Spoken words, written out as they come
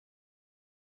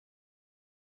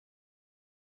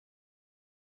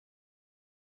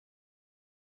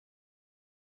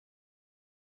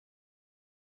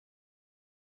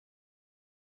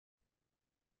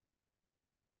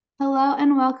Hello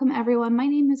and welcome, everyone. My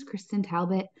name is Kristen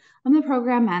Talbot. I'm the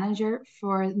program manager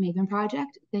for the MAVEN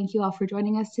project. Thank you all for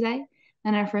joining us today,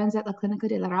 and our friends at La Clínica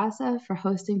de la Raza for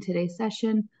hosting today's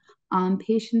session on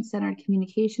patient-centered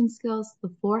communication skills,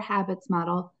 the 4 habits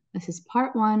model. This is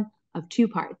part 1 of 2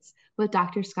 parts with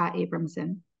Dr. Scott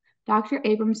Abramson. Dr.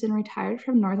 Abramson retired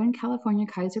from Northern California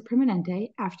Kaiser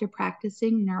Permanente after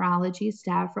practicing neurology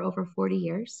staff for over 40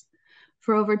 years.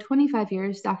 For over 25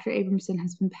 years, Dr. Abramson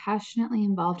has been passionately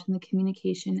involved in the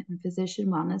communication and physician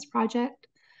wellness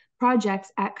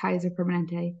projects at Kaiser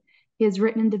Permanente. He has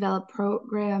written and developed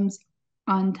programs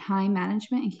on time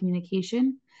management and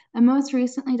communication. And most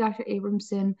recently, Dr.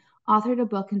 Abramson authored a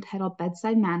book entitled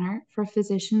Bedside Manner for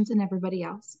Physicians and Everybody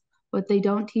Else, What They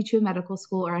Don't Teach You in Medical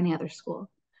School or Any Other School.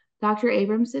 Dr.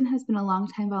 Abramson has been a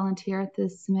longtime volunteer at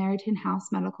the Samaritan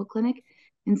House Medical Clinic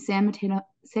in San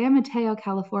Mateo,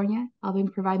 California, helping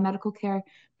provide medical care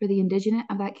for the indigenous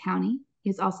of that county.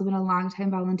 He's also been a longtime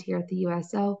volunteer at the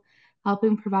USO,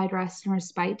 helping provide rest and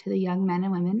respite to the young men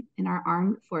and women in our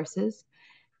armed forces.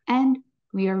 And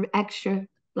we are extra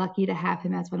lucky to have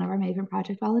him as one of our MAVEN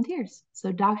Project volunteers.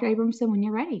 So Dr. Abramson, when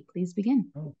you're ready, please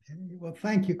begin. Okay, well,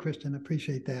 thank you, Kristen. I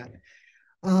appreciate that.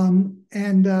 Well,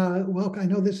 I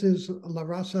know this is La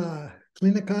Raza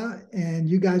Clinica, and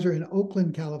you guys are in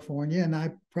Oakland, California, and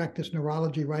I practice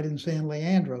neurology right in San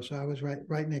Leandro, so I was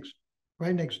right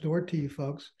next door to you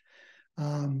folks.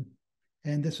 And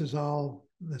this is all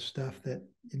the stuff that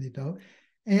you need to know.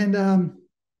 And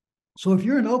so if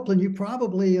you're in Oakland, you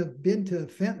probably have been to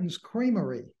Fenton's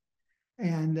Creamery,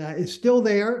 and it's still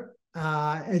there,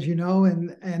 as you know.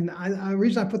 And the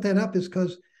reason I put that up is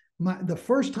because the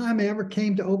first time I ever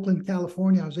came to Oakland,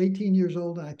 California, I was 18 years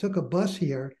old, and I took a bus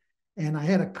here, and I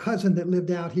had a cousin that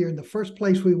lived out here, and the first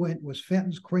place we went was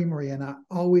Fenton's Creamery, and I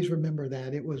always remember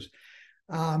that. It was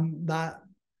the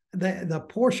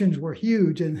portions were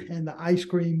huge, and the ice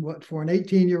cream, what for an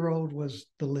 18-year-old, was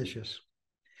delicious.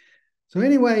 So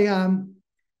anyway,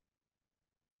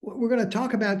 we're going to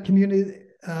talk about communication,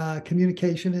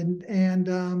 and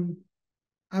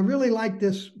I really like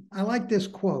this. I like this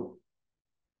quote.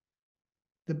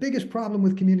 The biggest problem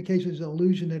with communication is the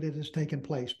illusion that it has taken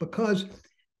place. Because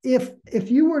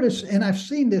if you were to, and I've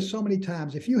seen this so many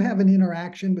times, if you have an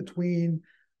interaction between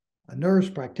a nurse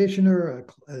practitioner,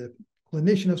 a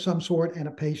clinician of some sort, and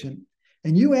a patient,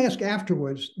 and you ask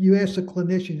afterwards, you ask the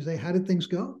clinician, you say, how did things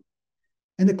go?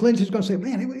 And the clinician's going to say,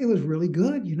 man, it was really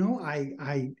good. You know,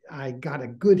 I got a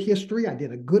good history. I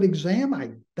did a good exam.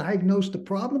 I diagnosed the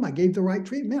problem. I gave the right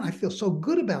treatment. Man, I feel so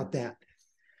good about that.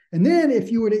 And then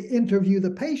if you were to interview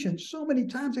the patient, so many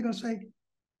times they're going to say,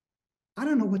 I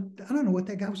don't know what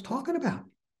that guy was talking about.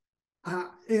 I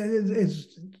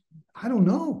don't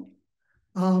know.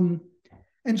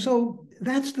 And so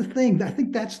that's the thing. I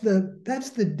think that's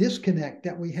the disconnect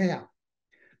that we have.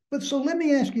 But so let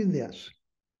me ask you this.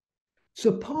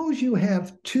 Suppose you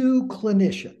have 2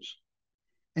 clinicians,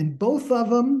 and both of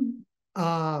them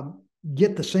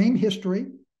get the same history.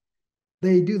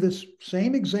 They do the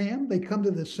same exam. They come to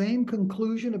the same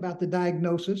conclusion about the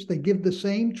diagnosis. They give the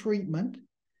same treatment.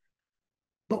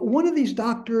 But one of these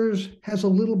doctors has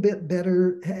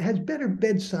better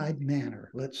bedside manner,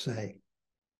 let's say.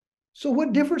 So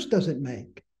what difference does it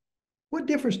make? What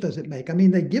difference does it make? I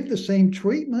mean, they give the same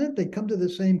treatment. They come to the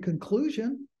same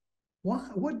conclusion.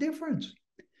 Why? What difference?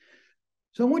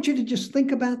 So I want you to just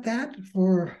think about that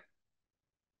for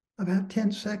about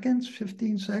 10 seconds,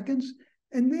 15 seconds,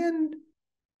 and then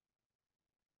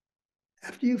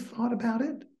after you've thought about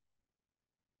it,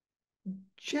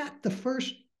 chat the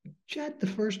first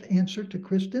answer to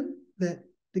Kristen that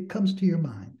comes to your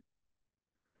mind.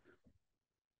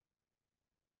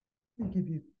 I'll give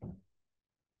you.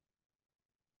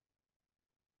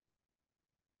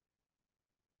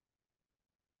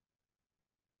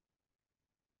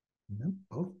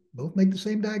 Both make the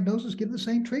same diagnosis, give the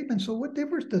same treatment. So what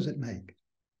difference does it make?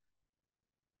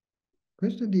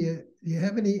 Kristen, do you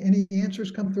have any answers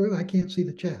come through? I can't see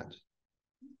the chats.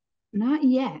 Not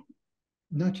yet.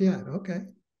 Not yet. Okay.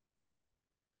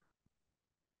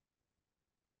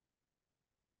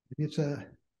 It's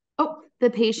the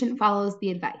patient follows the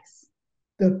advice.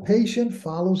 The patient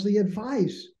follows the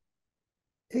advice.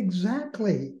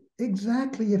 Exactly.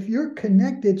 If you're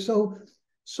connected, so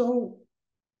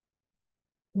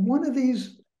one of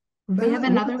these. We have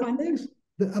another one.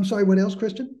 I'm sorry, what else,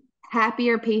 Kristen?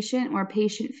 Happier patient, or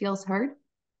patient feels heard.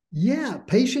 Yeah,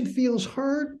 patient feels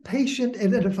heard.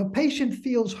 And if a patient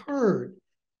feels heard,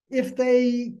 if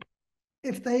they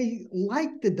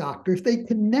like the doctor, if they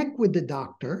connect with the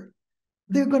doctor,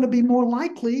 they're going to be more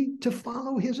likely to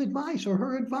follow his advice or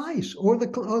her advice, or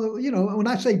when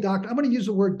I say doctor, I'm going to use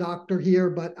the word doctor here,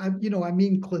 but I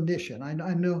mean clinician.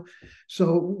 I know.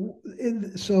 So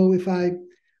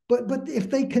but if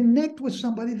they connect with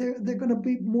somebody, they're going to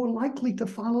be more likely to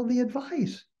follow the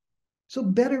advice. So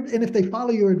better, and if they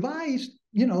follow your advice,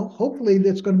 hopefully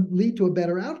that's going to lead to a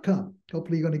better outcome.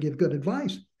 Hopefully you're going to give good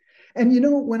advice. And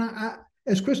when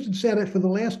as Kristen said, it for the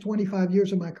last 25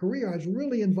 years of my career, I was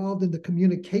really involved in the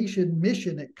communication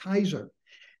mission at Kaiser.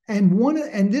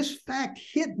 And this fact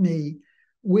hit me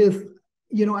with,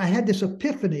 I had this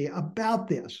epiphany about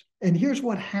this. And here's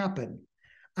what happened.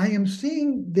 I am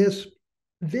seeing this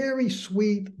very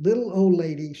sweet little old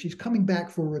lady. She's coming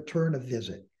back for a return of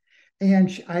visit.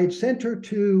 And I had sent her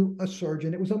to a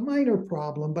surgeon. It was a minor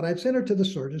problem, but I'd sent her to the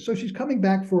surgeon. So she's coming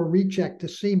back for a recheck to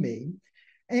see me.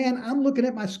 And I'm looking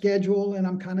at my schedule and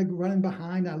I'm kind of running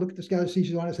behind. I look at the schedule, see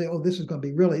she's going to say, oh, this is going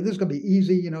to be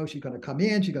easy. She's going to come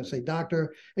in. She's going to say,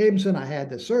 Dr. Abramson, I had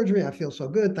this surgery. I feel so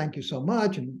good. Thank you so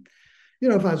much. And,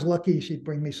 if I was lucky, she'd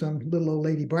bring me some little old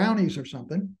lady brownies or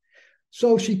something.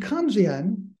 So she comes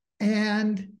in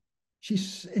and she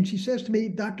says to me,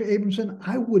 Dr. Abramson,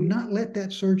 I would not let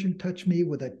that surgeon touch me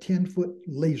with a 10-foot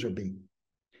laser beam.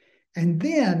 And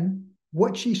then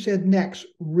what she said next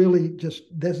really just,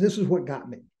 this is what got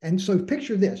me. And so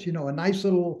picture this, a nice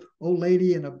little old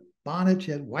lady in a bonnet,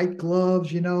 she had white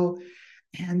gloves,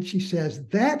 and she says,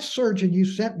 that surgeon you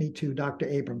sent me to, Dr.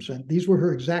 Abramson, these were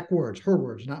her exact words, her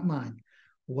words, not mine,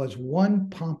 was one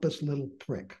pompous little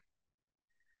prick.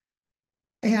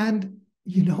 And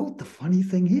the funny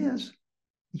thing is,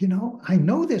 I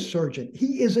know this surgeon.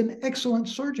 He is an excellent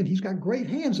surgeon. He's got great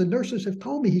hands. The nurses have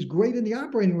told me he's great in the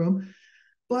operating room.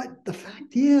 But the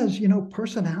fact is,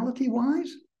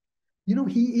 personality-wise,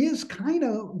 he is kind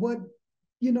of what,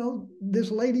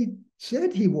 this lady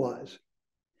said he was.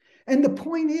 And the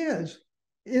point is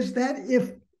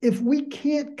that if we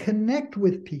can't connect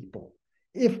with people,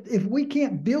 if we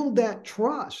can't build that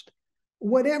trust,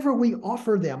 whatever we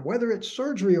offer them, whether it's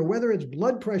surgery or whether it's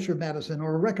blood pressure medicine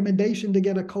or a recommendation to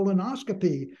get a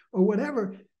colonoscopy or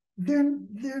whatever, they're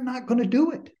not going to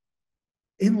do it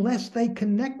unless they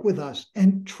connect with us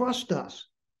and trust us.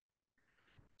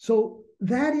 So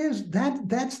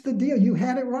that's the deal. You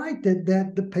had it right,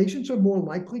 that the patients are more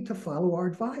likely to follow our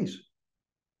advice.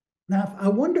 Now, I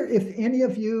wonder if any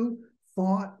of you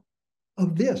thought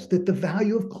of this, that the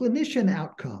value of clinician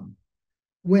outcome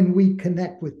when we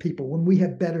connect with people, when we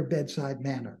have better bedside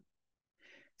manner.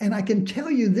 And I can tell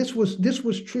you this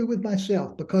was true with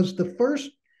myself, because the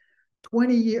first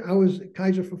 20 years, I was at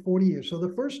Kaiser for 40 years. So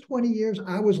the first 20 years,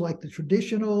 I was like the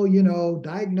traditional,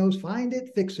 diagnose, find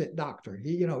it, fix it doctor.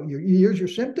 Here's your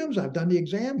symptoms. I've done the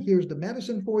exam. Here's the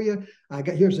medicine for you.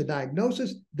 Here's the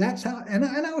diagnosis. That's how, and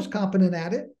I was competent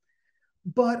at it.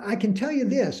 But I can tell you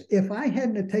this, if I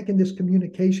hadn't have taken this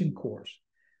communication course,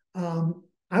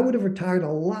 I would have retired a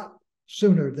lot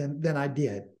sooner than I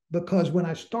did. Because when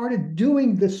I started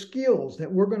doing the skills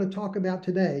that we're going to talk about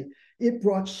today, it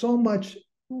brought so much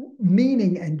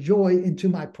meaning and joy into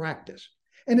my practice.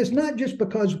 And it's not just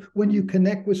because when you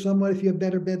connect with someone, if you have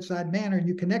better bedside manner and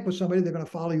you connect with somebody, they're going to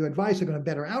follow your advice, they're going to have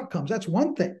better outcomes. That's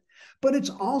one thing. But it's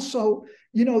also,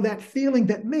 that feeling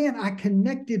that, man, I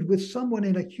connected with someone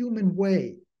in a human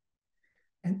way.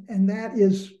 And that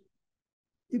is,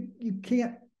 you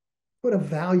can't put a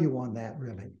value on that,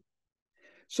 really.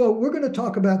 So we're going to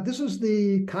talk about, this is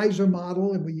the Kaiser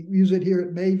model, and we use it here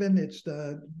at MAVEN. It's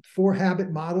the 4-habit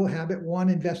model. Habit 1,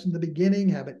 invest in the beginning.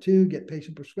 Habit 2, get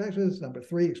patient perspectives. Number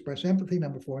 3, express empathy.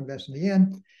 Number 4, invest in the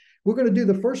end. We're going to do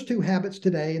the first 2 habits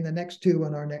today and the next 2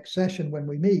 in our next session when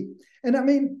we meet. And I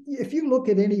mean, if you look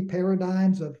at any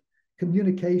paradigms of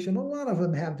communication, a lot of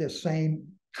them have this same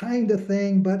kind of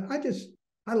thing, but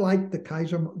I like the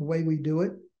Kaiser way we do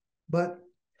it. But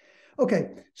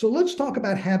okay, so let's talk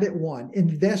about habit 1,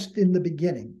 invest in the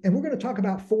beginning. And we're going to talk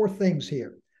about 4 things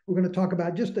here. We're going to talk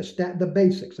about just the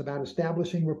basics about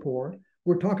establishing rapport.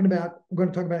 We're going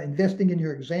to talk about investing in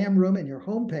your exam room and your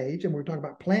homepage, and we're talking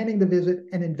about planning the visit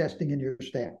and investing in your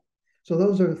staff. So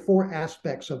those are the 4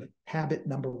 aspects of habit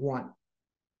number 1.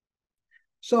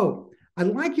 So I'd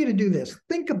like you to do this.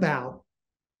 Think about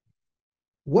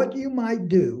what you might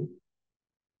do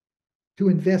to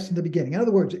invest in the beginning. In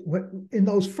other words, in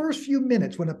those first few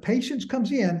minutes when a patient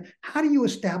comes in, how do you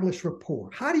establish rapport?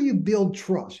 How do you build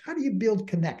trust? How do you build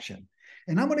connection?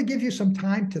 And I'm going to give you some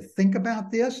time to think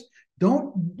about this.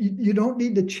 You don't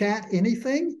need to chat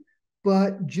anything,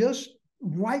 but just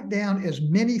write down as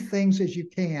many things as you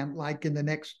can, like in the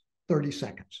next 30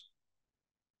 seconds.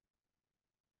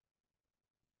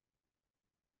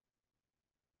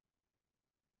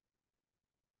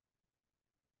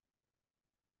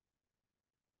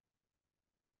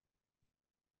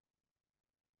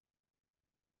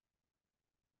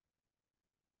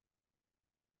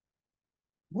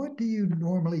 what do you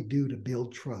normally do to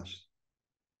build trust?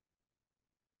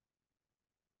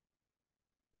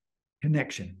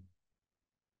 Connection.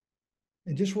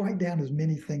 And just write down as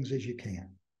many things as you can.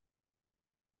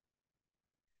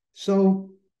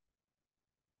 So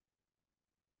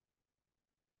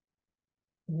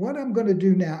what I'm going to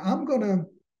do now,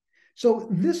 so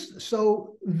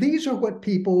these are what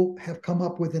people have come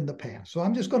up with in the past. So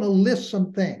I'm just going to list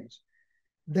some things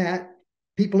that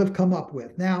people have come up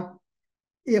with. Now,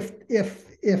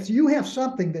 if you have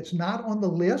something that's not on the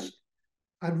list,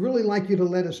 I'd really like you to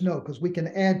let us know, because we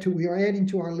are adding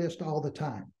to our list all the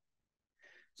time.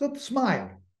 So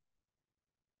smile.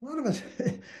 A lot of us,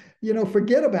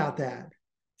 forget about that.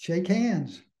 Shake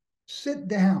hands, sit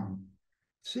down.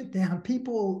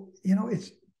 People,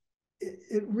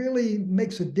 it really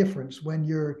makes a difference when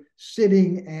you're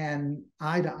sitting and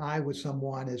eye to eye with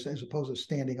someone as opposed to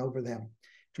standing over them.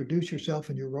 Introduce yourself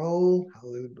and your role, how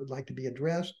you would like to be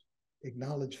addressed,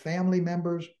 acknowledge family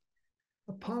members,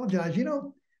 apologize.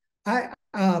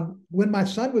 When my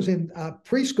son was in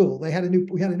preschool, we had a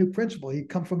new principal. He'd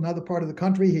come from another part of the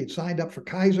country. He had signed up for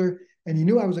Kaiser, and he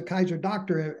knew I was a Kaiser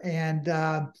doctor. And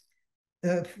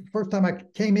first time I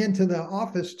came into the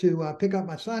office to pick up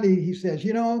my son, he says,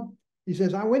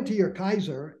 I went to your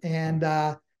Kaiser, and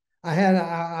I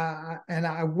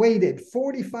waited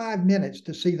 45 minutes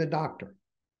to see the doctor.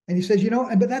 And he says,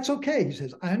 but that's okay. He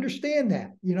says, I understand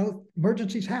that,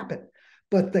 emergencies happen.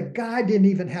 But the guy didn't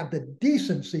even have the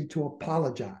decency to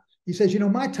apologize. He says,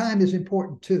 my time is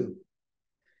important too.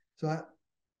 So I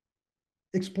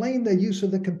explain the use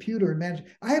of the computer and manage.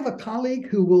 I have a colleague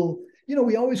who will,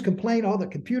 we always complain, the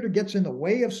computer gets in the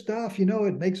way of stuff.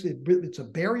 It's a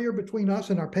barrier between us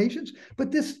and our patients.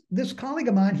 But this colleague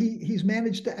of mine, he's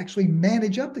managed to actually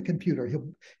manage up the computer.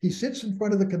 He sits in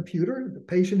front of the computer. The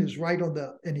patient is right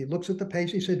and he looks at the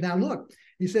patient. He says, now look,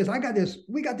 he says,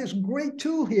 we got this great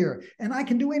tool here, and I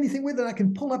can do anything with it. I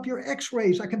can pull up your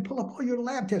x-rays. I can pull up all your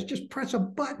lab tests. Just press a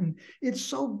button. It's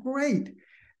so great.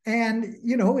 And,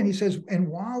 and he says, and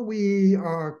while we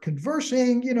are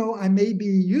conversing, I may be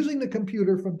using the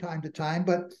computer from time to time,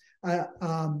 but I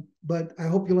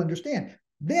hope you'll understand.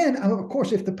 Then, of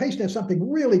course, if the patient has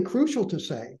something really crucial to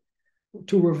say,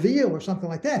 to reveal or something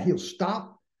like that, he'll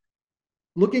stop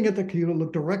looking at the computer,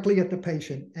 look directly at the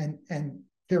patient, and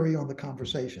carry on the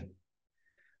conversation.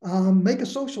 Make a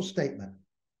social statement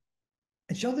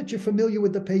and show that you're familiar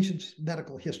with the patient's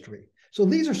medical history. So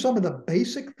these are some of the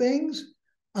basic things.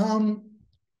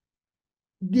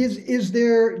 Is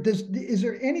there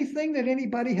anything that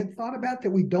anybody had thought about that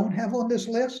we don't have on this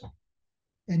list?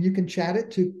 And you can chat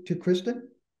it to Kristen.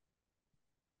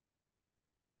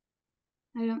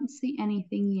 I don't see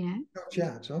anything yet. No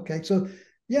chats. Okay. So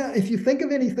yeah, if you think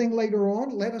of anything later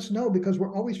on, let us know, because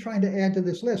we're always trying to add to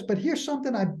this list. But here's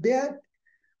something I bet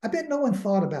no one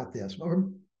thought about this, or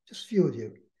just a few of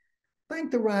you. Thank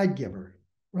the ride giver.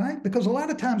 Right? Because a lot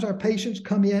of times our patients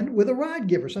come in with a ride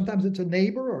giver. Sometimes it's a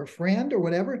neighbor or a friend or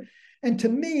whatever. And to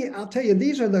me, I'll tell you,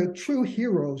 these are the true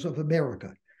heroes of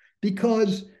America,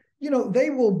 because, they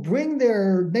will bring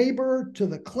their neighbor to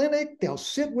the clinic. They'll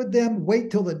sit with them, wait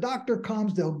till the doctor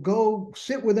comes. They'll go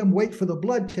sit with them, wait for the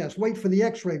blood test, wait for the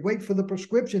x-ray, wait for the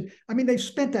prescription. I mean, they've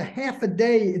spent a half a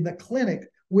day in the clinic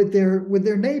with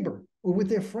their neighbor or with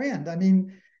their friend. I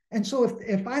mean, and so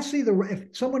if I see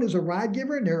if someone is a ride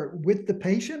giver and they're with the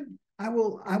patient, I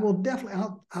will definitely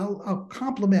I'll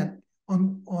compliment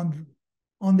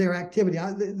on their activity.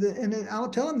 And I'll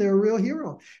tell them they're a real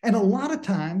hero. And a lot of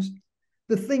times,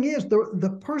 the thing is,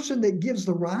 the person that gives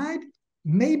the ride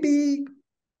may be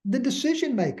the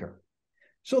decision maker.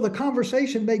 So the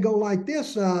conversation may go like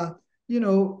this.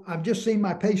 I've just seen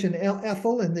my patient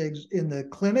Ethel in the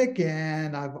clinic,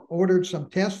 and I've ordered some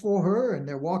tests for her, and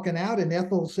they're walking out, and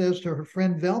Ethel says to her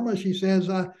friend Velma, she says,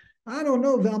 I don't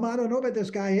know, Velma, I don't know about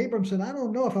this guy Abramson. I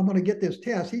don't know if I'm going to get this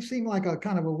test. He seemed like a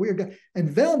kind of a weird guy. And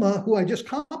Velma, who I just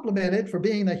complimented for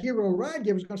being a hero ride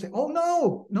giver, is going to say, oh,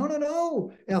 no,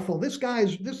 Ethel, this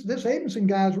Abramson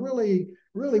guy is really,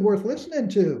 really worth listening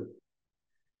to.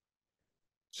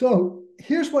 So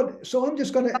I'm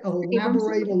just going to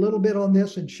elaborate a little bit on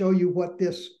this and show you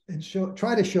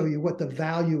try to show you what the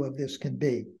value of this can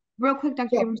be. Real quick,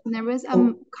 Dr. Abramson, there was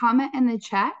a comment in the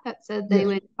chat that said they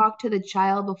would talk to the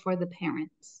child before the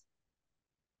parents.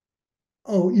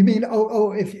 Oh, you mean,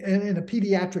 if in a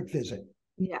pediatric visit?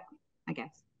 Yeah, I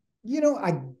guess.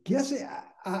 I guess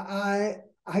I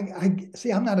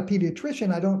see, I'm not a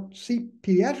pediatrician. I don't see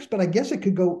pediatrics, but I guess it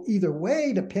could go either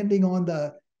way depending on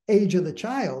the age of the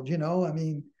child. I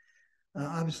mean,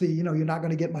 obviously, you're not going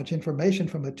to get much information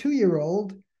from a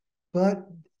 2-year-old, but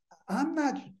I'm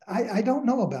not, I don't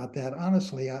know about that,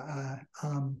 honestly. I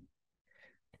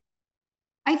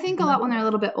think a lot when they're a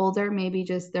little bit older, maybe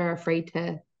just they're afraid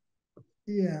to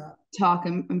yeah, talk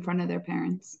in front of their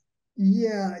parents.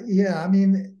 yeah. I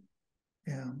mean,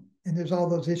 yeah. And there's all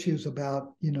those issues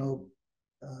about,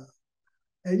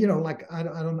 like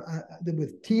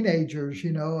with teenagers,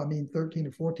 I mean, 13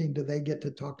 or 14, do they get to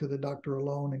talk to the doctor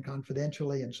alone and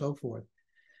confidentially and so forth?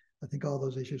 I think all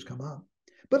those issues come up.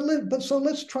 But so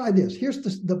let's try this. Here's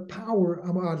the power.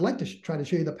 I'd like to try to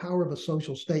show you the power of a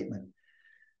social statement.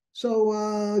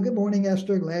 So, good morning,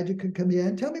 Esther. Glad you could come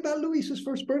in. Tell me about Luis's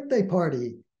first birthday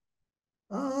party.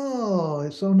 Oh,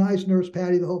 it's so nice, Nurse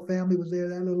Patty. The whole family was there.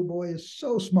 That little boy is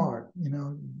so smart.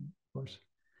 Of course.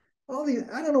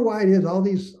 I don't know why it is. All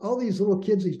these little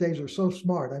kids these days are so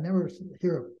smart. I never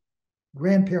hear a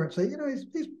grandparent say,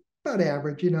 he's about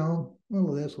average. A little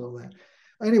of this, a little of that.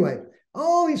 Anyway,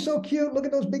 oh, he's so cute. Look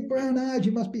at those big brown eyes.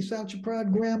 You must be such a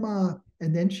proud grandma.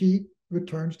 And then she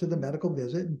returns to the medical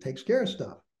visit and takes care of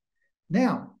stuff.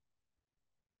 Now,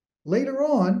 later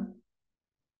on,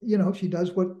 she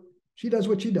does what she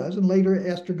does, and later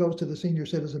Esther goes to the senior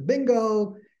citizen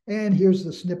bingo, and here's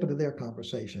the snippet of their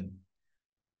conversation.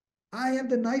 I am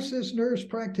the nicest nurse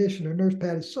practitioner. Nurse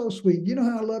Patty's so sweet. You know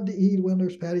how I love to eat? Well,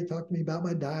 Nurse Patty talked to me about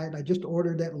my diet. I just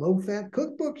ordered that low-fat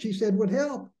cookbook she said would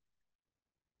help.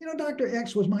 Dr.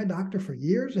 X was my doctor for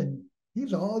years, and he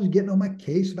was always getting on my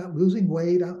case about losing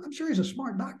weight. I'm sure he's a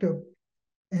smart doctor,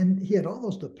 and he had all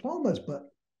those diplomas,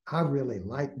 but I really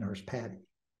like Nurse Patty.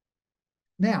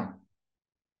 Now,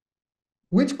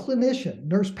 which clinician,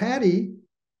 Nurse Patty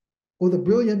or the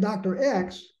brilliant Dr.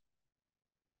 X,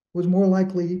 was more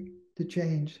likely to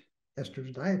change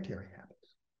Esther's dietary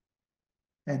habits?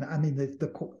 And I mean,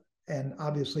 and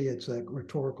obviously it's a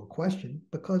rhetorical question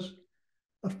because,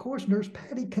 of course, Nurse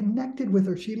Patty connected with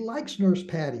her. She likes Nurse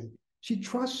Patty. She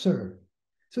trusts her.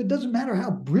 So it doesn't matter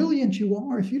how brilliant you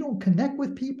are. If you don't connect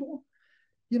with people,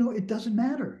 it doesn't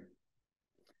matter.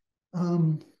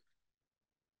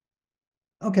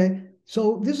 Okay,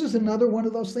 so this is another one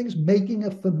of those things, making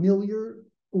a familiar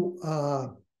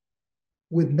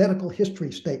with medical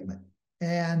history statement.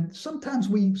 And sometimes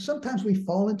we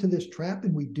fall into this trap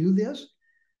and we do this.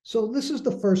 So this is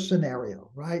the first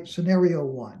scenario, right? Scenario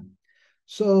one.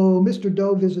 So Mr.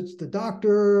 Doe visits the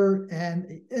doctor, and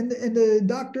the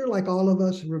doctor, like all of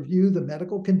us, review the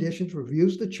medical conditions,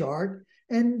 reviews the chart,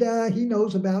 and he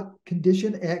knows about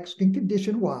condition X and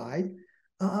condition Y,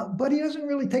 but he doesn't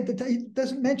really he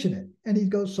doesn't mention it. And he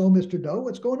goes, so Mr. Doe,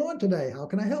 what's going on today? How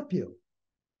can I help you?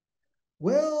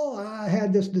 Well, I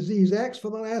had this disease X for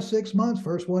the last 6 months.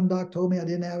 First one doc told me I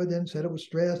didn't have it, then said it was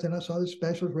stress. Then I saw this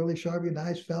specialist, really sharp,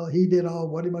 nice fella. He did all,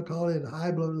 what do you call it,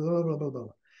 high blood, blah, blah, blah, blah.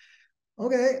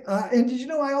 Okay, and did you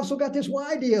know I also got this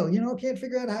Y deal? Can't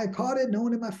figure out how I caught it. No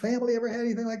one in my family ever had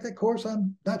anything like that. Of course,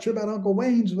 I'm not sure about Uncle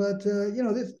Wayne's, but,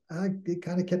 it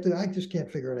kind of kept it. I just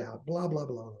can't figure it out. Blah, blah,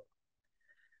 blah.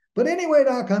 But anyway,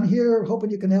 doc, I'm here hoping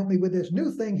you can help me with this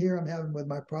new thing here I'm having with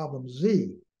my problem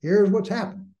Z. Here's what's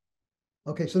happening.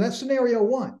 Okay, so that's scenario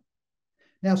one.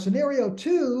 Now, scenario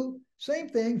two, same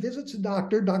thing, visits the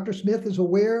doctor. Dr. Smith is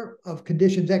aware of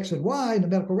conditions X and Y in the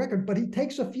medical record, but he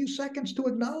takes a few seconds to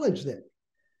acknowledge that.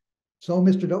 So,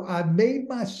 Mr. Doe, I've made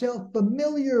myself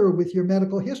familiar with your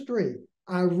medical history.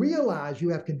 I realize you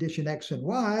have condition X and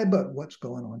Y, but what's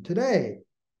going on today?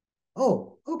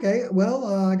 Oh, okay, well,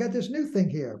 I got this new thing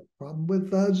here, problem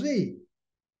with Z.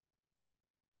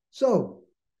 So,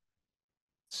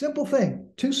 simple thing,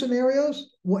 two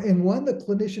scenarios. In one, the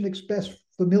clinician expressed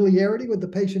familiarity with the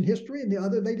patient history, and the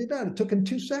other, they did not. It took him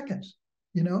 2 seconds,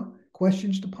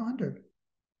 questions to ponder.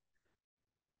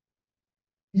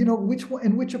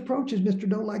 Which approach is Mr.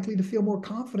 Doe likely to feel more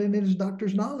confident in his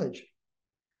doctor's knowledge?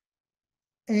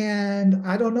 And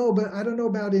I don't know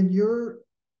about in your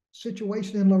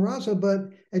situation in La Raza, but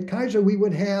at Kaiser, we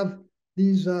would have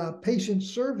these patient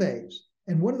surveys.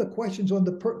 And one of the questions on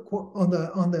the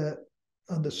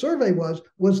survey was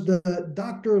the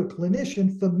doctor or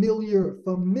clinician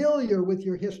familiar with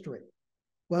your history?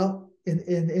 Well,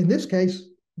 in this case,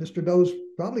 Mr. Doe's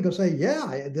probably going to say,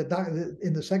 yeah,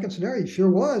 in the second scenario, he sure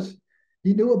was.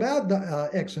 He knew about the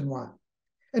X and Y.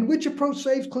 And which approach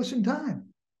saves clinician time?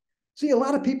 See, a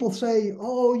lot of people say,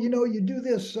 oh, you do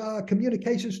this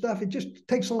communication stuff, it just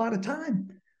takes a lot of time.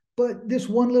 But this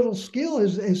one little skill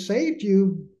has saved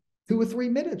you 2 or 3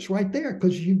 minutes right there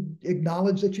because you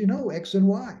acknowledge that you know X and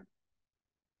Y.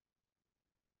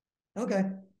 Okay,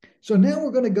 so now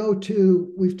we're going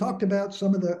to we've talked about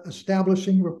some of the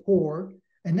establishing rapport,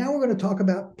 and now we're going to talk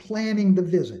about planning the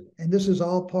visit. And this is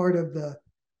all part of the,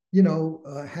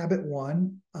 habit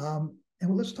one.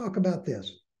 And let's talk about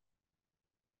this.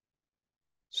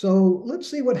 So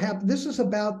let's see what happens. This is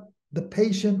about the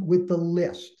patient with the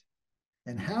list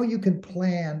and how you can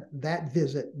plan that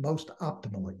visit most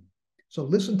optimally. So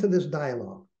listen to this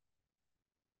dialogue.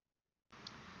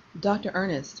 Dr.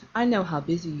 Ernest, I know how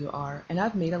busy you are, and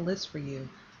I've made a list for you.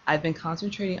 I've been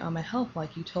concentrating on my health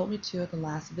like you told me to at the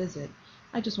last visit.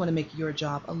 I just want to make your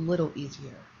job a little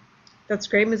easier. That's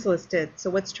great, Ms. Listed. So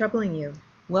what's troubling you?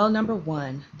 Well, number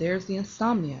one, there's the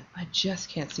insomnia. I just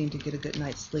can't seem to get a good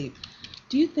night's sleep.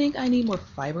 Do you think I need more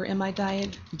fiber in my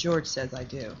diet? George says I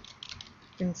do.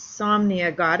 Insomnia,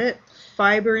 got it.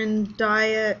 Fiber in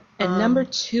diet. And number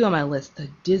two on my list, the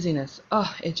dizziness.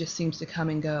 Oh, it just seems to come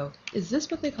and go. Is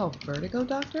this what they call vertigo,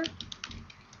 doctor?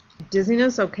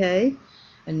 Dizziness, okay.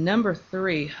 And number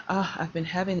three, I've been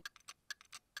having...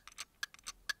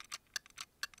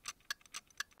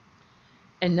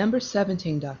 And number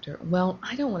 17, doctor. Well,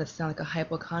 I don't want to sound like a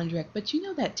hypochondriac, but you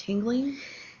know that tingling?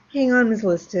 Hang on, Ms.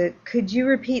 Listed. Could you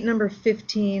repeat number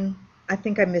 15? I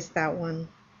think I missed that one.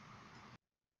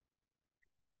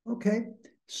 Okay,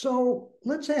 so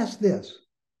let's ask this.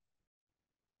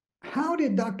 How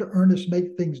did Dr. Ernest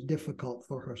make things difficult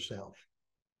for herself?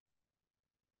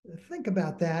 Think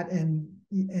about that, and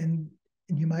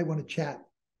you might want to chat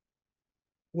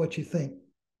what you think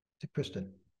to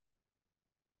Kristen.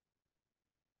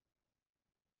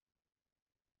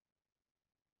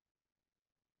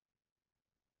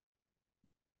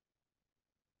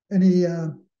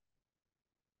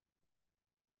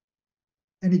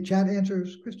 Any chat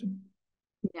answers, Kristen?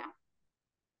 Yeah.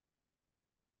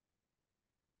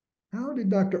 How did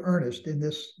Dr. Ernest in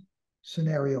this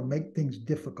scenario make things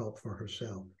difficult for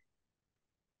herself?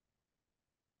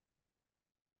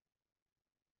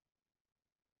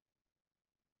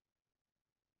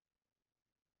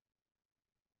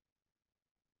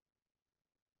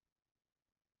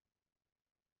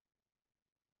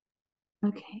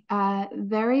 Okay.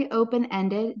 Very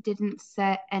open-ended, didn't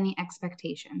set any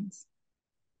expectations.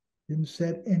 Didn't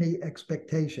set any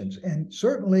expectations. And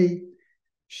certainly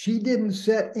she didn't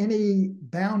set any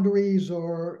boundaries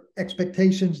or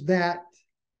expectations that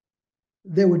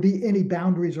there would be any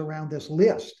boundaries around this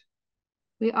list.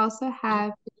 We also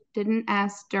have didn't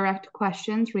ask direct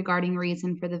questions regarding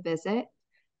reason for the visit,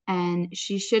 and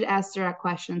she should ask direct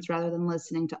questions rather than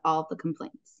listening to all of the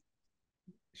complaints.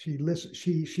 She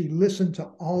listened to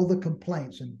all the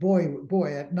complaints, and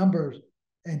boy, at numbers,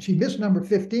 and she missed number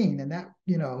 15, and that,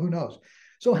 who knows.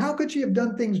 So how could she have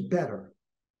done things better?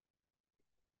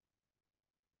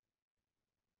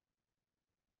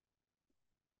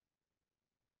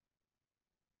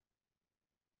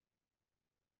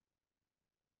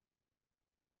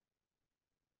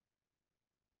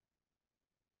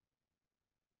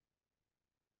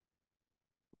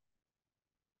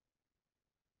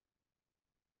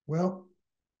 Well,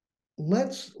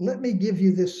 let me give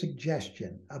you this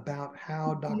suggestion about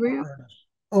how Dr. Ernest.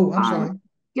 Oh, I'm sorry.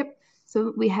 Yep.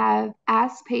 So we have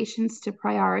asked patients to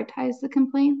prioritize the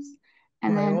complaints,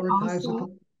 and then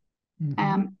also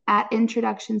at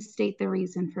introduction state the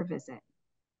reason for visit.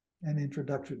 An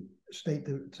introduction state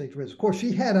the reason. Of course,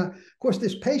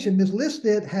 this patient, Ms.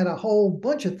 Listed, had a whole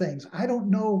bunch of things. I don't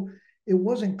know. It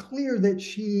wasn't clear that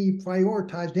she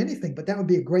prioritized anything, but that would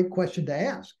be a great question to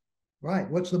ask. Right.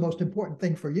 What's the most important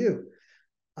thing for you?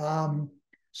 Here's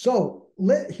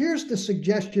the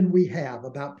suggestion we have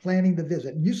about planning the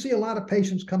visit. And you see a lot of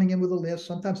patients coming in with a list.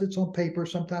 Sometimes it's on paper,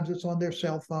 sometimes it's on their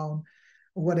cell phone,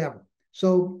 or whatever.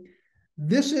 So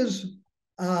this is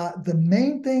the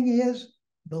main thing is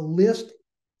the list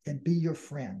can be your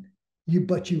friend.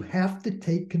 But you have to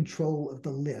take control of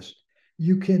the list.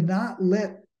 You cannot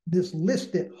let this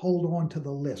listed hold on to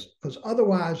the list, because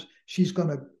otherwise she's going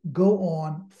to go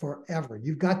on forever.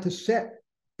 You've got to set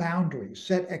boundaries,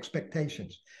 set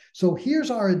expectations. So here's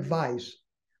our advice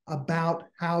about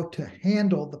how to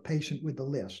handle the patient with the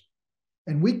list.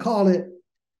 And we call it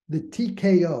the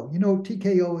TKO.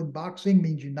 TKO in boxing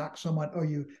means you knock someone, or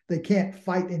they can't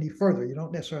fight any further. You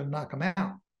don't necessarily knock them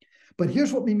out. But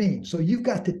here's what we mean. So you've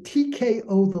got to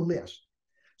TKO the list.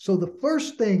 So the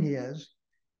first thing is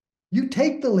you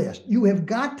take the list. You have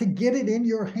got to get it in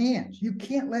your hands. You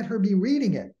can't let her be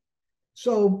reading it.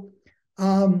 So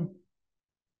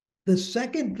the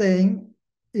second thing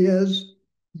is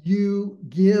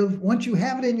once you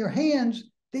have it in your hands,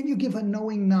 then you give a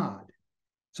knowing nod.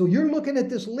 So you're looking at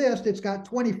this list. It's got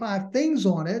 25 things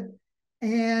on it,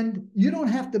 and you don't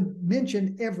have to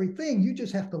mention everything. You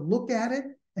just have to look at it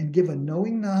and give a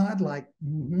knowing nod like,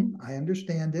 I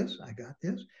understand this. I got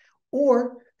this.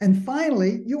 And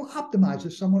finally, you optimize,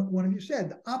 as one of you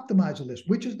said, optimize the list,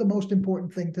 which is the most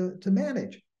important thing to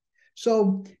manage.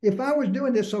 So if I was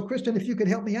doing this, so Kristen, if you could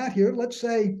help me out here, let's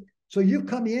say So you've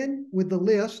come in with the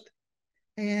list,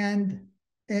 and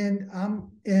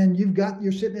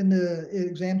you're sitting in the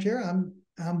exam chair.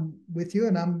 I'm with you,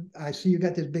 and I see you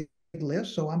got this big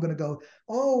list. So I'm going to go,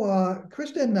 oh,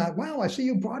 Kristen, wow, I see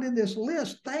you brought in this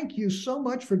list. Thank you so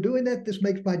much for doing that. This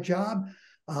makes my job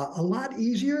a lot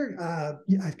easier.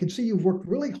 I can see you've worked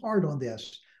really hard on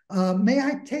this. May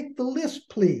I take the list,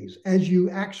 please, as you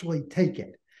actually take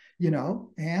it,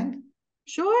 and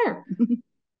Sure.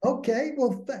 okay,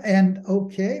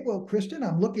 well, Kristen,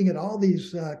 I'm looking at all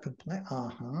these complaints.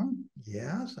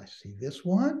 Yes, I see this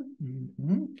one.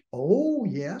 Oh,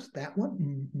 yes, that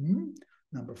one.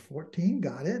 Number 14,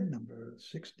 got it. Number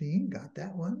 16, got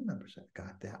that one. Number 7,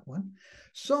 got that one.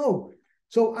 So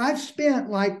I've spent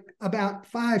like about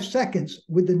 5 seconds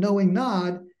with the knowing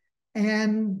nod.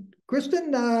 And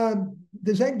Kristen,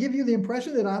 does that give you the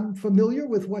impression that I'm familiar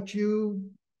with what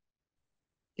you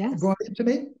Yes. brought into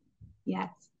me? Yes.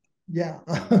 Yeah,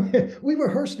 we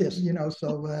rehearsed this,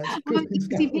 so Kristen's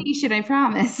got. Be patient, I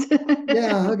promise.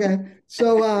 Yeah, okay.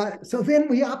 So then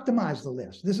we optimize the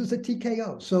list. This is a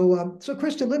TKO. So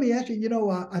Kristen, let me ask you,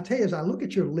 I tell you, as I look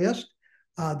at your list,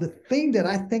 the thing that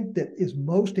I think that is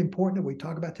most important that we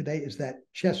talk about today is that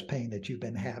chest pain that you've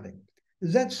been having.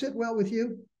 Does that sit well with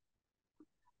you?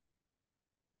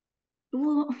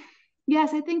 Well,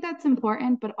 yes, I think that's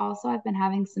important, but also I've been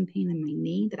having some pain in my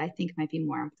knee that I think might be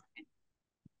more important.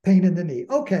 Pain in the knee.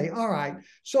 Okay, all right.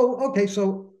 So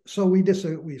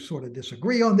we sort of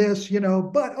disagree on this,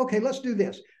 but okay, let's do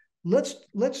this. Let's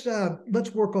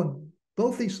work on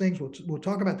both these things. We'll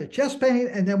talk about the chest pain,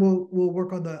 and then we'll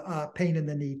work on the pain in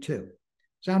the knee too.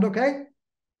 Sound okay?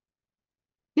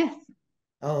 Yes.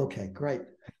 Okay, great.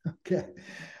 Okay.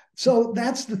 So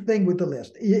that's the thing with the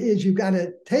list is you've got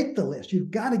to take the list. You've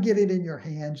got to get it in your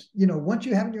hands. Once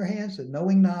you have it in your hands, a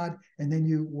knowing nod, and then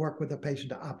you work with the patient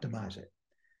to optimize it.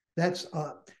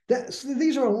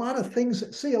 These are a lot of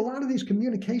things. See, a lot of these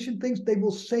communication things, they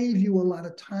will save you a lot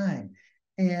of time,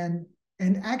 and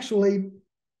actually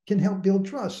can help build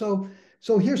trust. So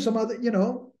here's some other.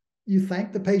 You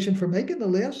thank the patient for making the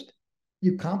list,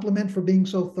 you compliment for being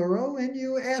so thorough, and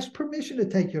you ask permission to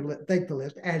take the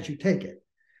list as you take it.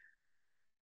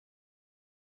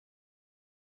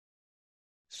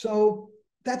 So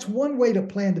that's one way to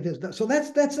plan the visit. So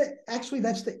that's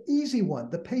the easy one.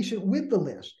 The patient with the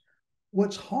list.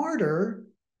 What's harder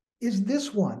is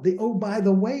this one, the oh, by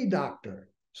the way, doctor.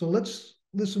 So let's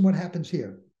listen what happens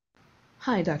here.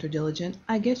 Hi, Dr. Diligent.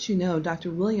 I guess you know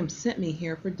Dr. Williams sent me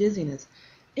here for dizziness.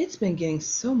 It's been getting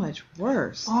so much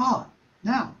worse.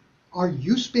 Now, are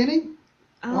you spinning?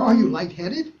 Or are you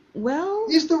lightheaded? Well,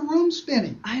 is the room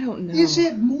spinning? I don't know. Is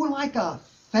it more like a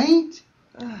faint?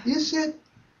 Is it?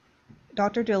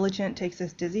 Dr. Diligent takes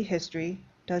his dizzy history,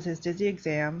 does his dizzy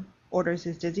exam, orders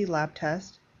his dizzy lab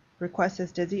test, requests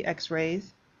his dizzy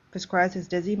x-rays, prescribes his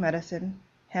dizzy medicine,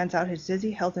 hands out his dizzy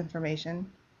health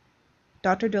information.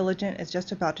 Dr. Diligent is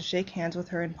just about to shake hands with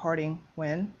her in parting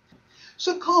when...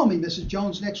 So call me, Mrs.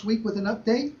 Jones, next week with an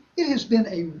update. It has been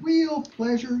a real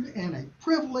pleasure and a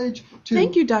privilege to...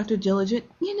 Thank you, Dr. Diligent.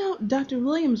 Dr.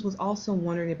 Williams was also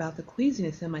wondering about the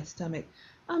queasiness in my stomach.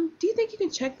 Do you think you can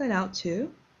check that out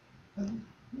too?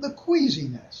 The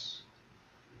queasiness.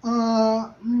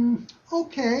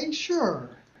 Okay,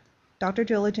 sure. Dr.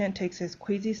 Diligent takes his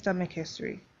queasy stomach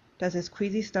history, does his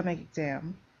queasy stomach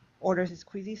exam, orders his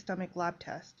queasy stomach lab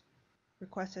test,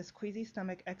 requests his queasy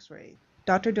stomach x-rays.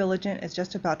 Dr. Diligent is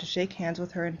just about to shake hands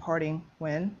with her in parting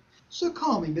when... So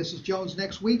call me, Mrs. Jones,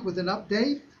 next week with an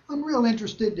update. I'm real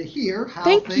interested to hear how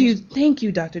Thank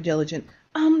you, Dr. Diligent.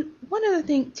 One other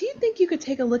thing, do you think you could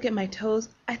take a look at my toes?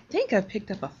 I think I've picked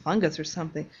up a fungus or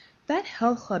something. That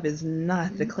health club is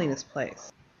not the cleanest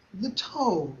place. The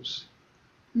toes.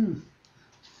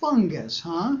 Fungus,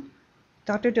 huh?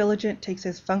 Dr. Diligent takes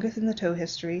his fungus in the toe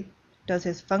history, does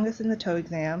his fungus in the toe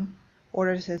exam,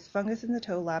 orders his fungus in the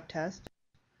toe lab test,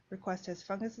 requests his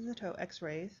fungus in the toe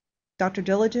x-rays. Dr.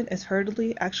 Diligent is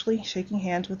hurriedly actually shaking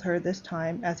hands with her this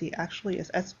time as he actually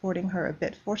is escorting her a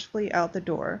bit forcefully out the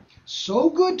door. So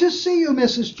good to see you,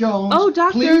 Mrs. Jones. Oh,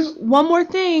 doctor, please. One more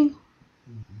thing.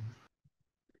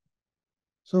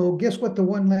 So guess what the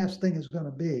one last thing is going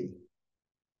to be?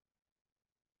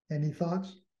 Any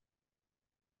thoughts?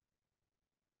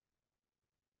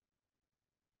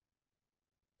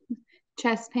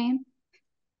 Chest pain.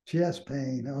 Chest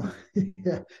pain. Oh,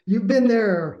 yeah. You've been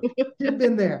there. You've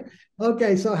been there.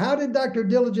 Okay, so how did Dr.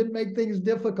 Diligent make things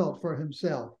difficult for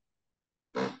himself?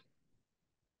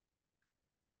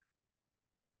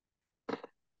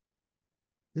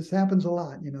 This happens a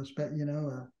lot,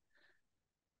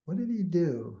 what did he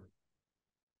do?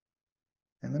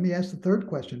 And let me ask the third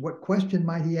question. What question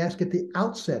might he ask at the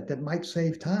outset that might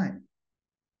save time?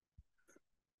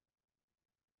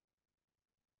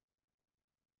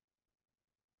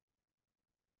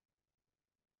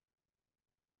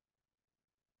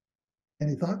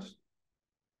 Any thoughts?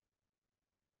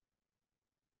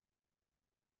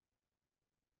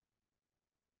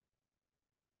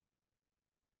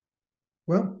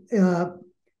 Well,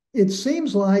 it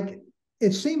seems like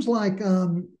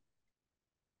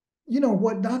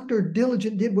what Dr.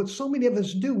 Diligent did, what so many of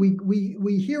us do.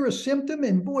 We hear a symptom,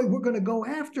 and boy, we're going to go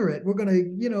after it. We're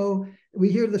going to, we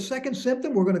hear the second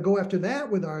symptom, we're going to go after that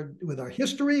with our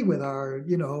history, with our,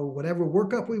 whatever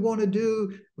workup we want to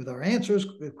do, with our answers,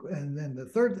 and then the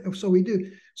third. So we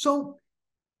do. So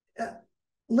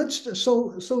Kristen,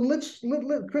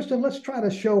 let's try to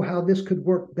show how this could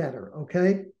work better.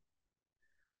 Okay.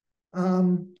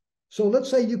 So let's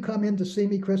say you come in to see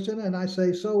me, Kristen, and I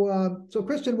say, so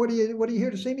Kristen, what are you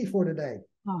here to see me for today?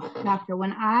 Oh, doctor,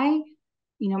 when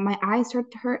my eyes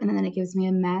start to hurt, and then it gives me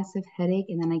a massive headache,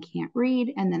 and then I can't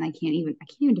read, and then I can't even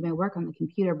do my work on the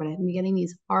computer, but I'm getting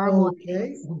these horrible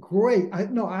Okay, well, great.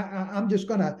 I'm just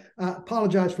going to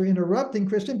apologize for interrupting,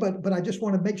 Kristen, but I just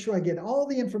want to make sure I get all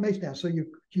the information now. So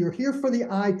you're here for the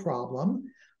eye problem.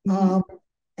 Mm-hmm.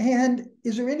 And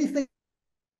is there anything?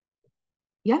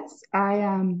 Yes,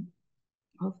 I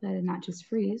hope that I did not just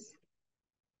freeze.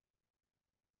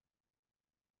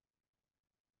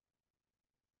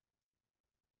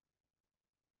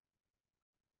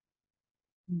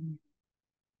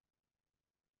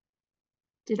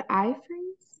 Did I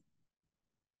freeze?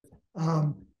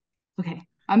 Okay,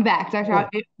 I'm back, Doctor.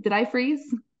 Yeah. Did I freeze?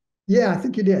 Yeah, I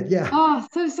think you did. Yeah. Oh,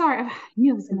 so sorry. I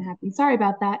knew it was going to happen. Sorry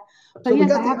about that. But So we yes,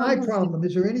 got I the have eye like problem.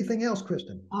 Is there anything else,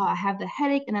 Kristen? I have the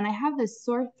headache, and then I have this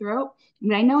sore throat. I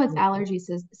mean, I know it's allergy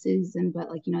season, but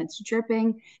it's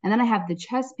dripping. And then I have the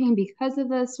chest pain because of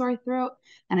the sore throat,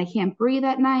 and I can't breathe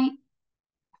at night.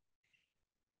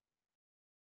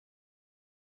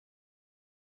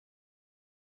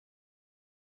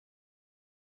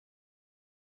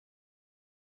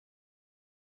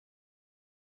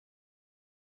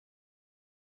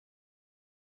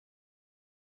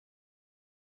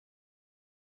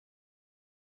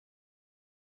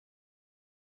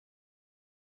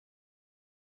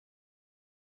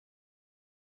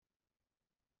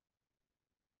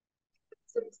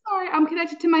 So sorry, I'm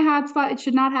connected to my hotspot. It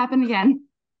should not happen again.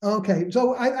 Okay,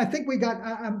 so I think we got.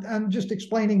 I'm just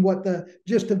explaining what the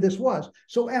gist of this was.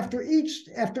 So after each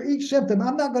symptom,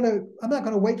 I'm not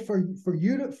gonna wait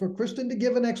for Kristen to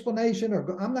give an explanation,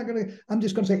 or I'm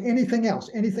just gonna say anything else,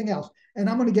 and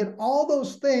I'm gonna get all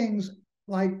those things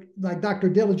like Dr.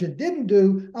 Diligent didn't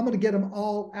do. I'm gonna get them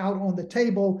all out on the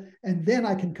table, and then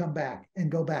I can come back and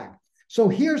go back.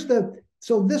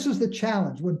 So this is the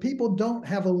challenge when people don't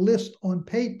have a list on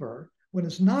paper. When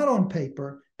it's not on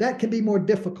paper, that can be more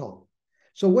difficult.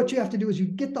 So what you have to do is you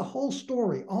get the whole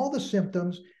story, all the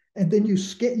symptoms, and then you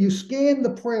scan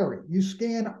the prairie. You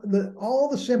scan all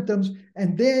the symptoms,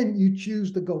 and then you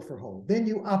choose the gopher hole. Then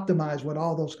you optimize what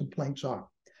all those complaints are.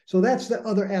 So that's the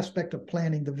other aspect of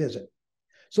planning the visit.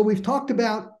 So we've talked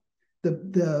about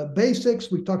the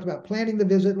basics. We've talked about planning the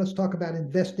visit. Let's talk about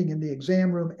investing in the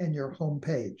exam room and your home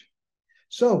page.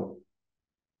 So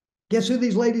guess who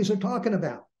these ladies are talking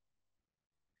about?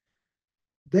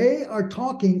 They are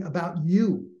talking about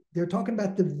you. They're talking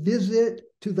about the visit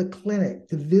to the clinic,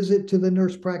 the visit to the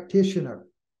nurse practitioner.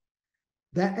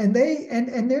 And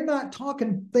they're not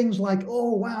talking things like,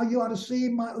 oh wow, you ought to see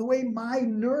the way my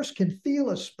nurse can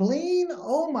feel a spleen.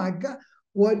 Oh my God,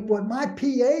 what my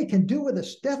PA can do with a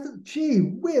stethoscope. Gee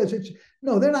whiz!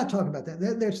 No, they're not talking about that.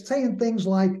 They're saying things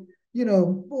like,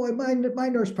 boy, my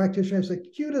nurse practitioner has the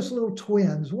cutest little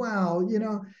twins. Wow,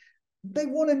 they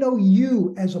want to know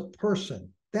you as a person.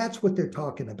 That's what they're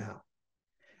talking about.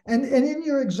 And in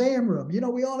your exam room,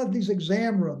 we all have these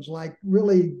exam rooms, like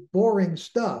really boring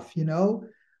stuff,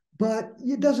 but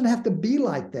it doesn't have to be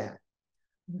like that.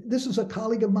 This is a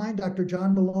colleague of mine, Dr.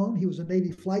 John Malone. He was a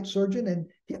Navy flight surgeon, and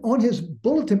on his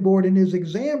bulletin board in his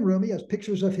exam room, he has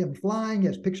pictures of him flying, he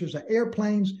has pictures of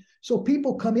airplanes. So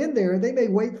people come in there, they may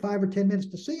wait 5 or 10 minutes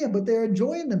to see him, but they're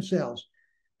enjoying themselves.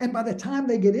 And by the time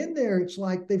they get in there, it's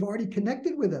like they've already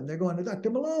connected with him. They're going to Dr.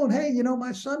 Malone. Hey,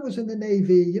 my son was in the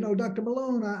Navy. Dr.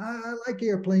 Malone, I like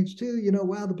airplanes too.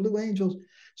 Wow, the Blue Angels.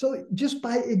 So just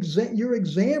by your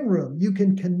exam room, you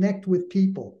can connect with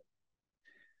people.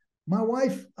 My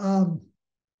wife,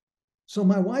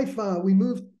 we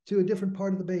moved to a different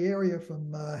part of the Bay Area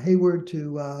from Hayward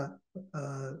to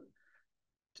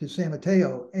San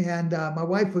Mateo. And my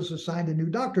wife was assigned a new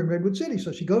doctor in Redwood City.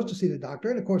 So she goes to see the doctor.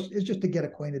 And of course, it's just a get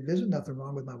acquainted visit, nothing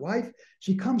wrong with my wife.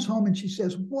 She comes home and she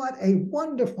says, "What a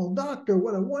wonderful doctor.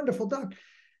 What a wonderful doctor."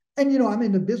 And, I'm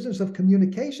in the business of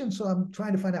communication. So I'm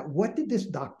trying to find out, what did this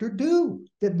doctor do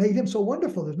that made him so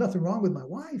wonderful? There's nothing wrong with my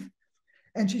wife.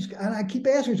 And I keep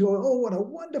asking her, "Oh, what a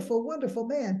wonderful, wonderful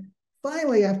man."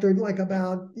 Finally, after like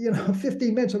about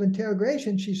 15 minutes of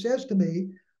interrogation, she says to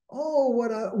me, "Oh,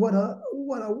 what a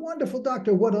wonderful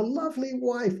doctor! What a lovely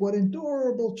wife! What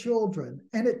adorable children!"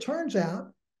 And it turns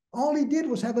out all he did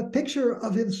was have a picture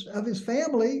of his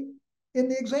family in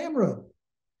the exam room.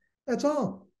 That's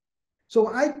all. So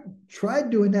I tried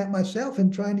doing that myself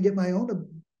and trying to get my own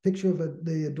picture of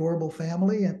the adorable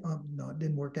family, and no, it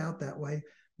didn't work out that way.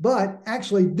 But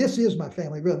actually, this is my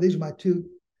family. Really, these are my two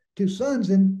sons,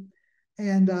 and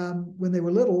when they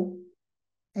were little,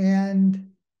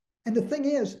 and the thing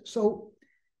is, so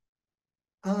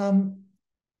and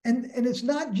it's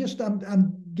not just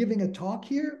I'm giving a talk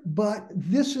here, but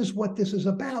this is what this is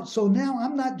about. So now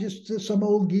I'm not just some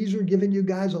old geezer giving you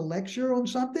guys a lecture on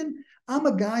something. I'm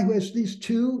a guy who has these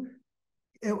two.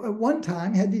 At one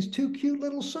time, had these two cute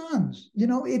little sons.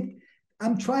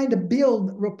 I'm trying to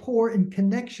build rapport and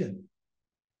connection.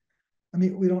 I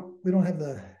mean, we don't have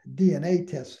the DNA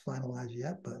tests finalized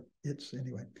yet, but it's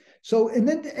anyway. So, and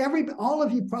then all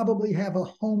of you probably have a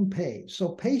home page, so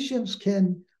patients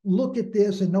can look at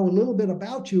this and know a little bit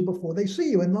about you before they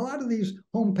see you. And a lot of these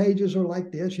home pages are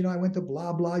like this. I went to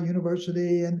blah blah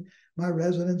university and my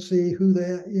residency.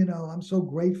 I'm so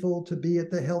grateful to be at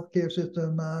the healthcare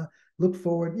system. Look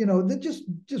forward. They're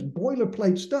just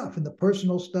boilerplate stuff, and the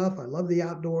personal stuff. I love the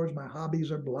outdoors. My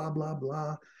hobbies are blah blah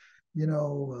blah.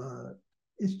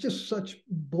 It's just such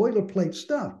boilerplate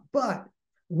stuff. But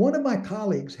one of my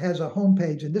colleagues has a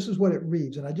homepage, and this is what it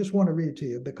reads, and I just want to read it to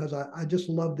you because I just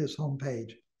love this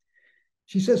homepage.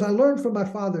 She says, "I learned from my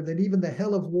father that even the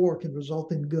hell of war can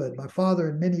result in good. My father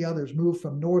and many others moved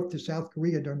from North to South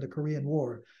Korea during the Korean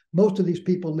War. Most of these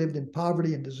people lived in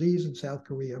poverty and disease in South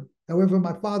Korea. However,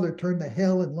 my father turned the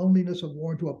hell and loneliness of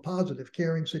war into a positive,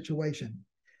 caring situation.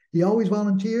 He always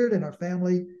volunteered, and our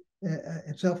family,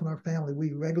 himself and our family,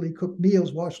 we regularly cooked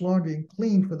meals, washed laundry, and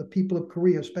cleaned for the people of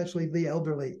Korea, especially the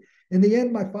elderly. In the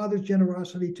end, my father's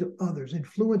generosity to others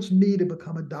influenced me to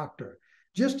become a doctor.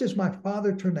 Just as my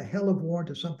father turned the hell of war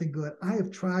into something good, I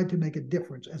have tried to make a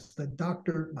difference as the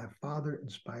doctor my father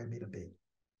inspired me to be."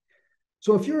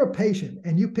 So if you're a patient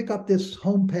and you pick up this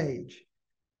homepage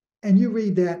and you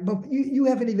read that, but you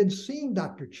haven't even seen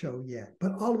Dr. Cho yet,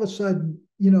 but all of a sudden,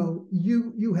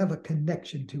 you have a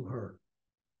connection to her.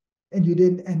 And you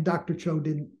didn't, and Dr. Cho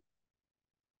didn't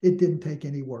take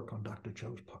any work on Dr.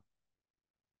 Cho's part.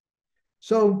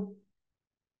 So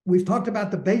we've talked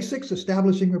about the basics: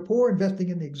 establishing rapport, investing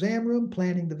in the exam room,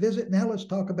 planning the visit. Now let's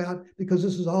talk about, because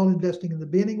this is all investing in the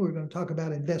beginning, we're going to talk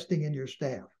about investing in your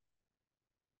staff.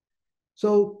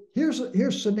 So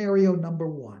here's scenario number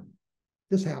one.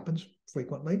 This happens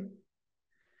frequently.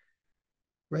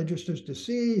 Registers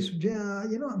deceased.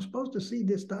 I'm supposed to see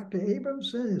this Dr.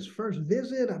 Abramson, his first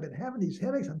visit. I've been having these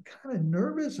headaches. I'm kind of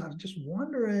nervous. I was just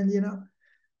wondering,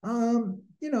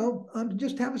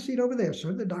 just have a seat over there,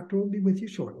 sir. The doctor will be with you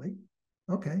shortly.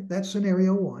 Okay, that's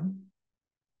scenario one.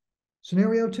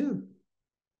 Scenario two.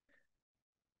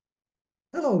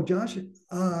 "Hello, Josh."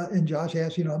 And Josh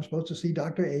asks, I'm supposed to see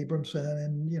Dr. Abramson,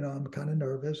 and, I'm kind of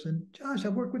nervous. And Josh,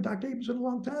 I've worked with Dr. Abramson a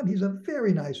long time. He's a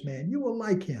very nice man. You will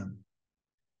like him.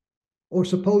 Or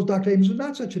suppose Dr. Abramson is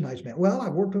not such a nice man. "Well,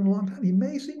 I've worked with him a long time. He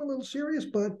may seem a little serious,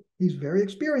 but he's very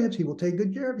experienced. He will take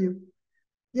good care of you."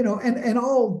 And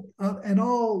all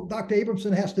Dr.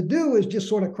 Abramson has to do is just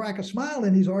sort of crack a smile,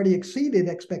 and he's already exceeded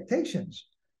expectations.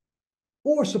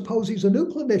 Or suppose he's a new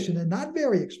clinician and not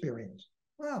very experienced.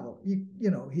 "Well,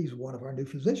 he's one of our new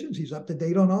physicians. He's up to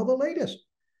date on all the latest."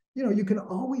 You can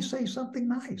always say something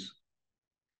nice.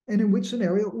 And in which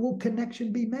scenario will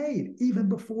connection be made even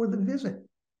before the visit?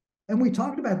 And we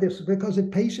talked about this because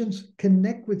if patients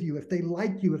connect with you, if they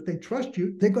like you, if they trust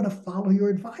you, they're going to follow your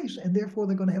advice, and therefore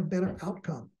they're going to have better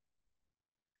outcome.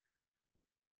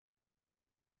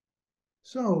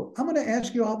 So I'm going to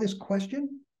ask you all this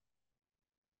question.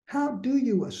 How do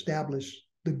you establish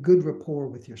the good rapport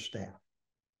with your staff?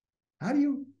 How do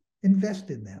you invest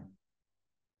in them?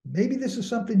 Maybe this is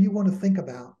something you want to think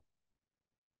about,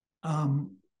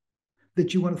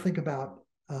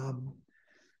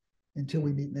 until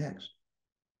we meet next.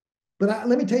 But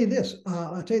let me tell you this.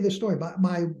 I'll tell you this story.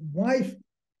 My wife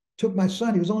took my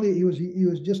son. He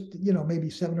was just maybe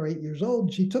 7 or 8 years old.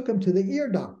 And she took him to the ear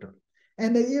doctor.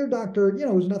 And the ear doctor,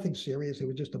 it was nothing serious. It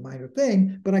was just a minor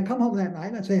thing. But I come home that night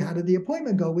and I say, "How did the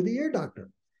appointment go with the ear doctor?"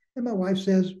 And my wife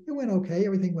says, it went okay,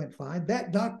 everything went fine.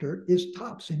 That doctor is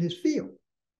tops in his field.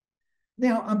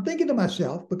 Now, I'm thinking to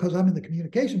myself, because I'm in the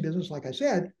communication business, like I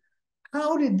said,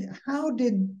 how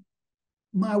did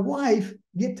my wife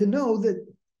get to know that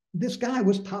this guy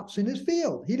was tops in his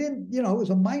field? He didn't, it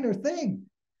was a minor thing.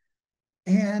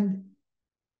 And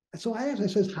so I asked, I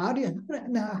says, how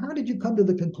did you come to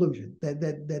the conclusion that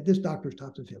this doctor's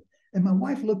tops in his field? And my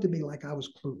wife looked at me like I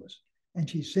was clueless. And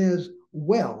she says,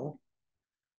 well,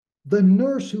 the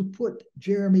nurse who put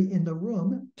Jeremy in the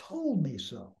room told me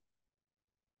so.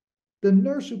 The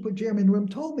nurse who put Jeremy in the room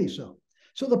told me so.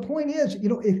 So the point is,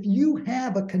 if you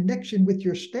have a connection with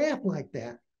your staff like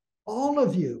that, all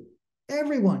of you,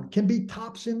 everyone can be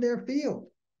tops in their field.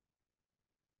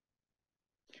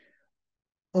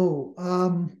 Oh,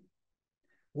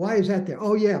 why is that there?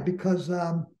 Oh, yeah, because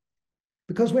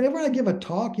whenever I give a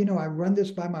talk, I run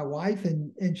this by my wife,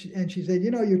 and she said,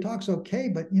 your talk's okay,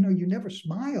 but you never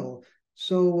smile.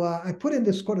 So I put in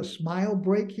this sort of smile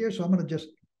break here. So I'm going to just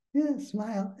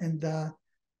smile and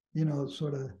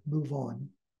sort of move on,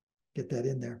 get that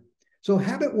in there. So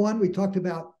habit 1, we talked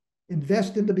about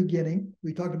invest in the beginning.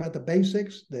 We talked about the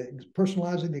basics, the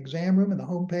personalizing the exam room and the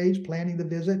homepage, planning the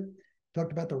visit.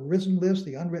 Talked about the written list,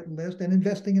 the unwritten list, and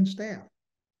investing in staff.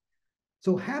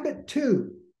 So habit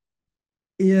 2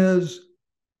 is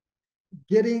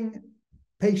getting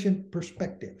patient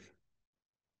perspective.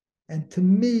 And to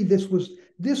me, this was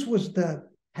the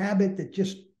habit that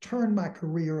just turned my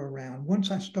career around.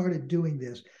 Once I started doing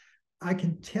this, I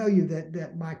can tell you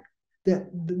that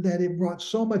it brought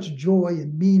so much joy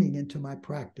and meaning into my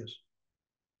practice.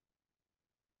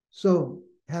 So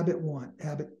habit 1,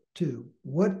 habit 2.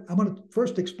 I'm going to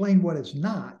first explain what it's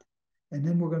not, and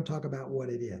then we're going to talk about what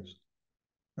it is.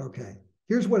 Okay,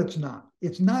 here's what it's not.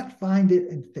 It's not find it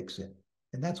and fix it.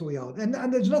 And that's what we all, and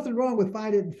there's nothing wrong with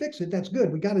find it and fix it. That's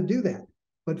good. We got to do that.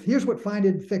 But here's what find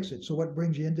it and fix it. So what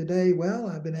brings you in today? Well,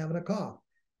 I've been having a cough.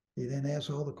 You then ask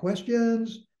all the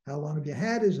questions. How long have you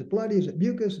had? Is it bloody? Is it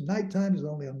mucus? Nighttime? Is it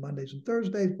only on Mondays and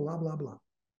Thursdays? Blah, blah, blah.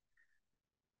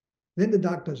 Then the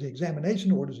doctor does the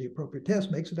examination, orders the appropriate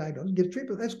test, makes a diagnosis, gives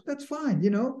treatment. That's fine.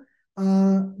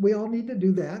 We all need to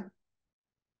do that.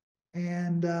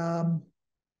 And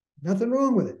nothing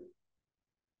wrong with it.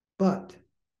 But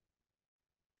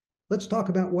let's talk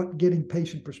about what getting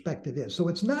patient perspective is. So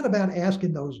it's not about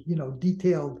asking those,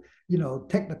 detailed,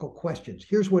 technical questions.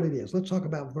 Here's what it is. Let's talk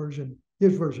about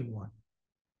here's version 1.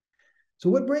 So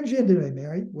what brings you in today,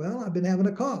 Mary? Well, I've been having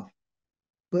a cough.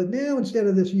 But now, instead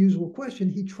of this usual question,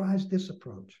 he tries this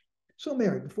approach. So,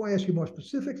 Mary, before I ask you more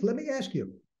specifics, let me ask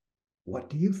you, what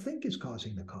do you think is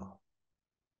causing the cough?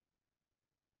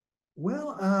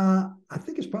 Well, I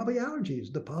think it's probably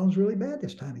allergies. The pollen's really bad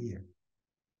this time of year.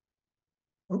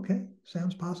 Okay,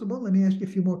 sounds possible. Let me ask you a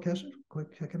few more questions.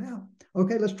 Quick, check it out.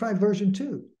 Okay, let's try version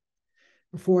 2.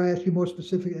 Before I ask you more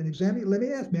specific and examine, let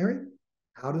me ask, Mary,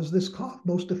 how does this cough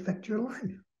most affect your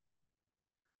life?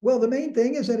 Well, the main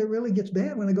thing is that it really gets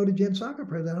bad when I go to Jen soccer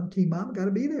practice. I'm team mom, got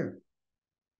to be there.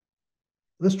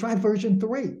 Let's try version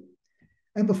 3.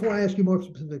 And before I ask you more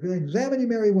specifically, examine you,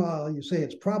 Mary, while you say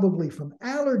it's probably from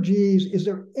allergies, is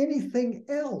there anything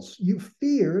else you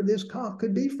fear this cough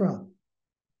could be from?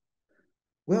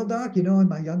 Well, Doc, in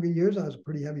my younger years, I was a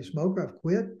pretty heavy smoker. I've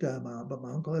quit, but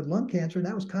my uncle had lung cancer, and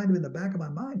that was kind of in the back of my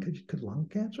mind. Could lung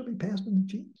cancer be passed in the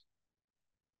genes?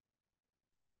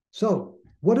 So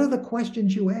what are the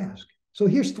questions you ask? So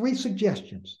here's 3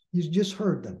 suggestions. You just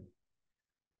heard them.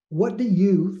 What do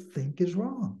you think is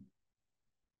wrong?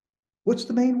 What's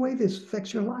the main way this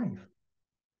affects your life?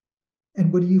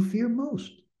 And what do you fear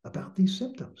most about these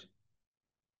symptoms?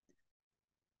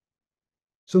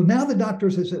 So now the doctor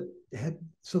says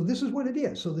so this is what it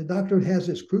is. So the doctor has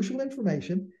this crucial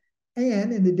information,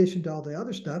 and in addition to all the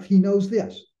other stuff, he knows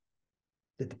this,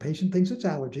 that the patient thinks it's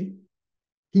allergy.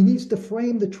 He needs to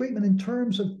frame the treatment in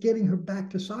terms of getting her back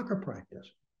to soccer practice.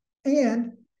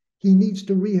 And he needs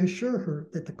to reassure her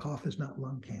that the cough is not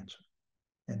lung cancer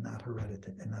and not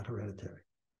hereditary.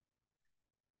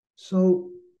 So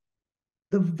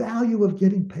the value of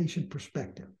getting patient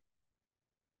perspective.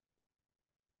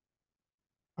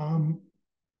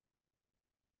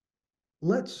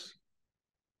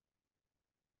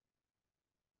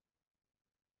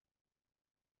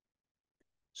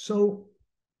 So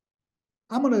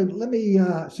I'm going to, let me,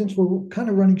 since we're kind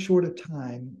of running short of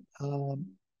time,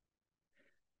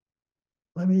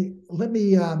 let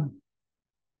me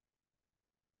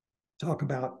talk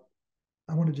about,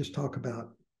 I want to just talk about,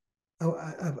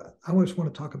 I just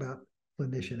want to talk about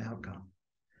clinician outcome.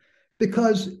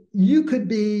 Because you could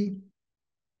be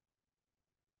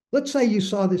let's say you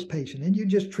saw this patient and you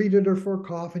just treated her for a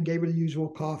cough and gave her the usual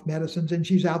cough medicines and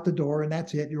she's out the door and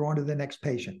that's it. You're on to the next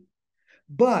patient.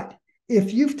 But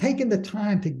if you've taken the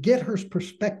time to get her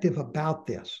perspective about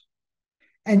this,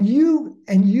 and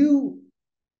you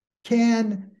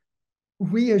can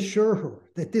reassure her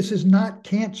that this is not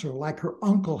cancer like her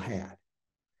uncle had,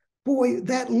 boy,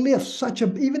 that lifts such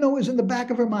a, even though it was in the back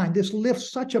of her mind, this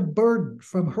lifts such a burden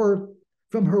from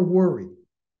her worry.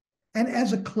 And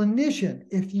as a clinician,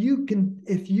 if you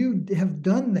have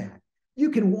done that, you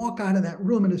can walk out of that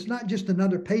room and it's not just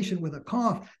another patient with a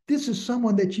cough. This is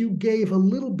someone that you gave a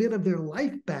little bit of their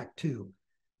life back to.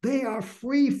 They are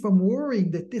free from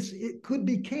worrying that it could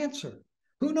be cancer.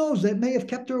 Who knows? That may have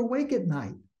kept her awake at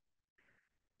night.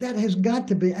 That has got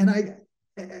to be, and I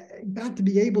got to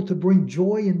be able to bring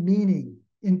joy and meaning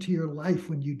into your life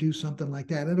when you do something like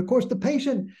that. And of course, the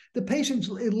patient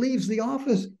leaves the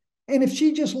office. And if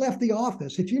she just left the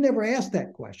office, if you never asked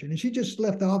that question, and she just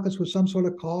left the office with some sort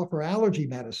of cough or allergy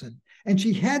medicine, and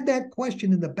she had that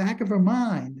question in the back of her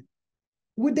mind,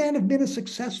 would that have been a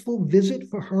successful visit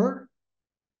for her?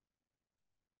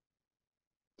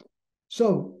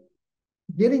 So,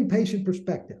 getting patient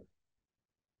perspective.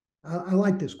 I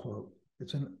like this quote.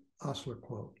 It's an Osler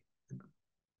quote.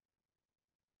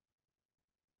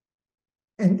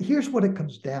 And here's what it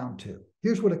comes down to.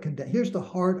 Here's the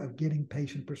heart of getting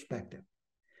patient perspective.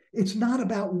 It's not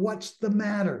about what's the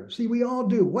matter. See, we all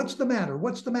do. What's the matter?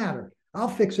 What's the matter? I'll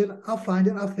fix it. I'll find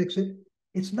it. I'll fix it.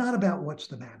 It's not about what's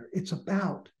the matter. It's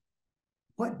about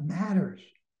what matters.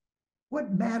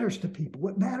 What matters to people?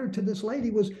 What mattered to this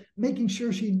lady was making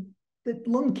sure that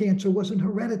lung cancer wasn't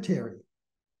hereditary.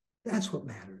 That's what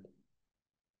mattered.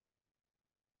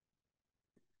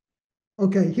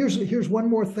 Okay, here's one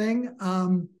more thing.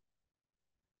 And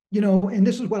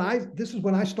this is what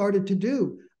I started to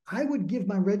do. I would give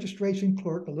my registration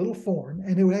clerk a little form,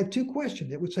 and it would have two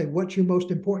questions. It would say, "What's your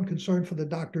most important concern for the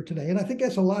doctor today?" And I think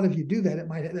that's a lot of you do that.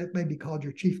 That may be called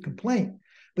your chief complaint.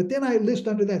 But then I list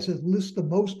under that says, "List the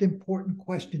most important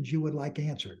questions you would like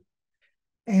answered."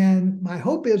 And my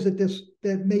hope is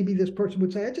that maybe this person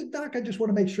would say, "Doc, I just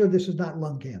want to make sure this is not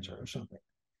lung cancer or something,"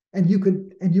 and you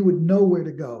would know where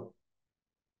to go.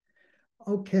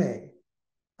 Okay.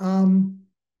 Have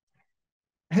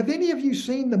any of you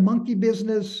seen the monkey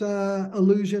business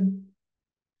illusion?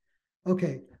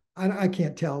 Okay, I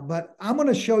can't tell, but I'm going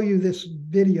to show you this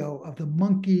video of the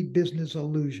monkey business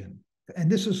illusion.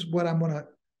 And this is what I'm going to,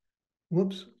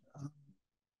 whoops,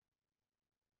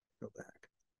 go back.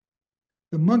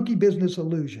 The monkey business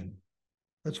illusion.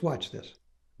 Let's watch this.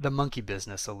 The monkey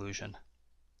business illusion.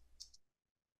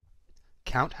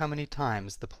 Count how many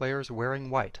times the players wearing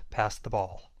white pass the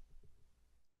ball.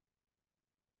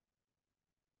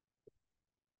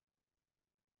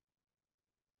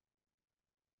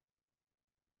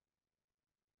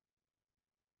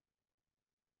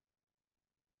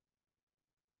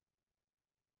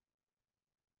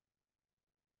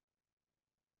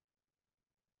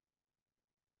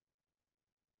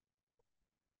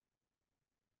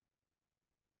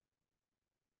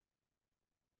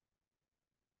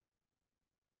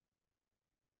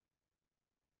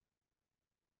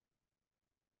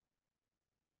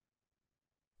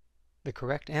 The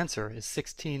correct answer is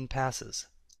 16 passes.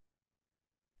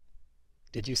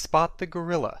 Did you spot the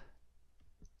gorilla?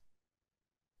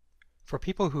 For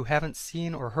people who haven't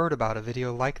seen or heard about a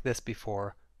video like this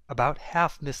before, about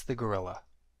half miss the gorilla.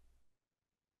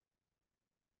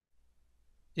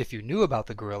 If you knew about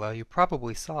the gorilla, you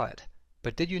probably saw it,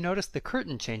 but did you notice the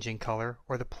curtain changing color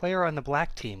or the player on the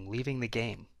black team leaving the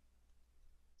game?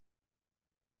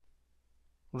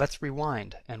 Let's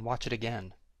rewind and watch it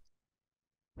again.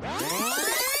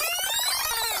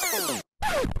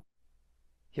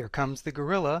 Here comes the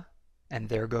gorilla, and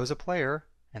there goes a player,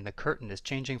 and the curtain is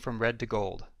changing from red to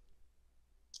gold.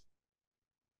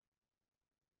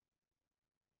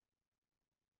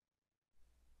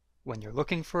 When you're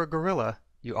looking for a gorilla,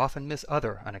 you often miss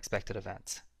other unexpected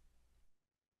events.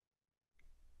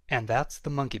 And that's the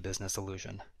monkey business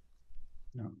illusion.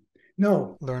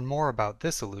 No. Learn more about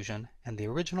this illusion and the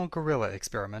original gorilla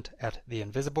experiment at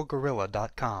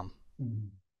theinvisiblegorilla.com.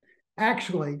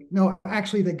 Actually,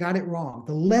 they got it wrong.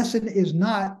 The lesson is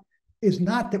not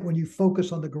that when you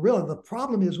focus on the gorilla. The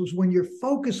problem was when you're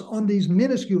focused on these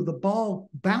minuscule, the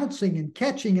ball bouncing and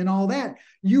catching and all that,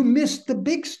 you missed the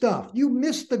big stuff. You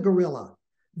missed the gorilla.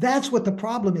 That's what the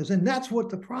problem is. And that's what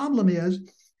the problem is.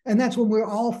 And that's when we're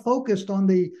all focused on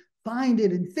the find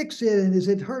it and fix it. And is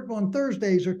it hurt on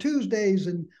Thursdays or Tuesdays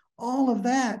and all of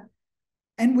that?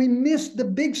 And we miss the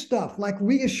big stuff, like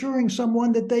reassuring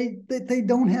someone that they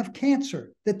don't have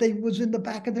cancer, that they was in the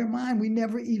back of their mind. We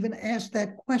never even asked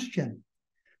that question.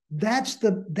 That's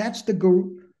the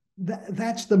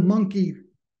monkey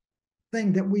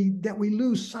thing, that we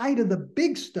lose sight of the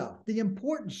big stuff, the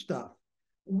important stuff,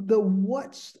 the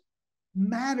what's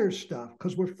matter stuff,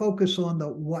 because we're focused on the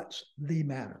what's the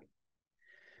matter.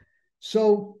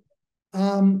 So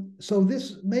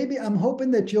this, maybe I'm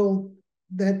hoping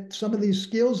that some of these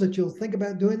skills that you'll think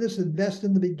about doing this, invest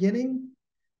in the beginning.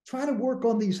 Try to work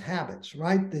on these habits,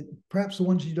 right? That perhaps the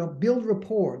ones you don't. Build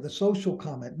rapport, the social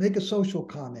comment, make a social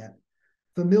comment,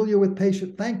 familiar with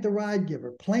patient, thank the ride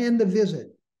giver, plan the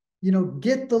visit,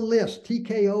 get the list,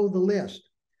 TKO the list.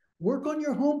 Work on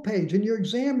your homepage in your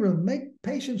exam room. Make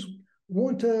patients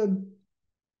want to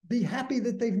be happy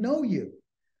that they know you.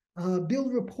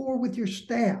 Build rapport with your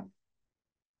staff.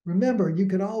 Remember, you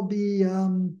could all be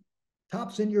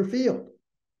tops in your field.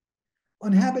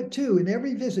 On habit 2, in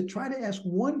every visit, try to ask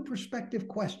one prospective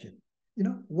question.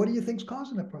 What do you think's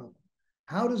causing the problem?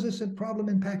 How does this problem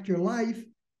impact your life?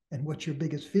 And what's your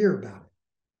biggest fear about it?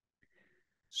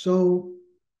 So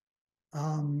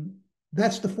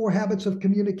that's the 4 habits of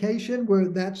communication, where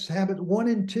that's habit 1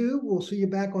 and 2. We'll see you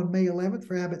back on May 11th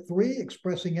for habit 3,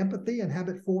 expressing empathy, and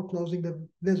habit 4, closing the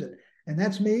visit. And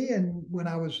that's me. And when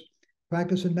I was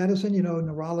practicing medicine, in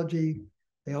neurology,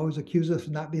 they always accuse us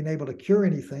of not being able to cure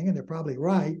anything, and they're probably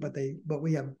right, but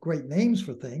we have great names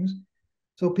for things.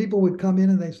 So people would come in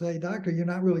and they say, "Doctor, you're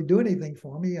not really doing anything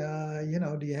for me.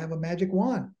 Do you have a magic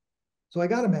wand?" So I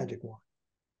got a magic wand.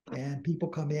 And people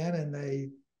come in and they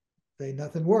say,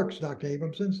 "Nothing works, Dr.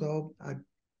 Abramson." So I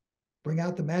bring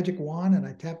out the magic wand and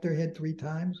I tap their head 3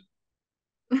 times.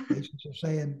 Patients are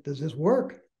saying, "Does this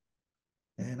work?"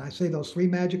 And I say those 3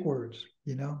 magic words,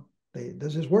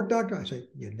 "Does this work, doctor?" I say,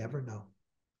 "You never know.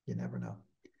 You never know."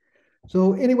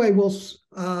 So anyway, we'll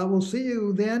see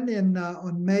you then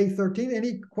on May 13th.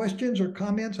 Any questions or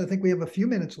comments? I think we have a few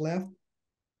minutes left.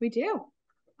 We do.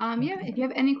 Yeah, if you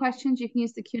have any questions, you can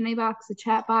use the Q&A box, the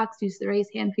chat box, use the raise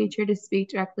hand feature to speak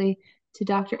directly to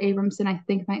Dr. Abramson. I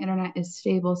think my internet is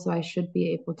stable, so I should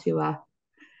be able to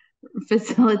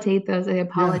facilitate those. I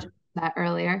apologize for that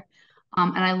earlier.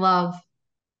 And I love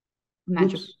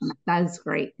magic. That is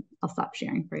great. I'll stop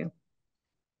sharing for you.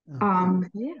 Okay.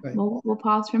 Yeah, right. We'll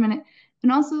pause for a minute.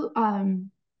 And also,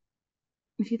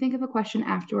 if you think of a question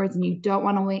afterwards and you don't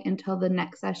want to wait until the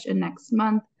next session next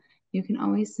month, you can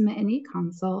always submit an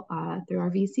e-consult through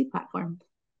our VC platform.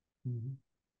 Mm-hmm.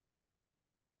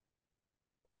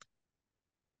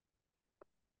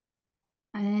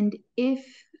 And if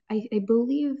I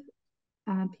believe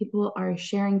people are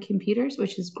sharing computers,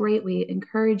 which is great, we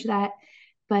encourage that,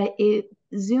 but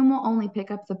Zoom will only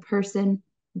pick up the person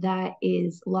that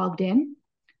is logged in.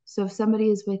 So if somebody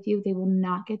is with you, they will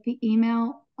not get the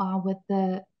email with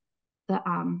the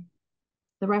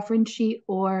reference sheet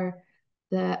or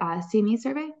the CME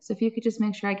survey. So if you could just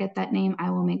make sure I get that name, I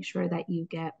will make sure that you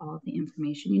get all of the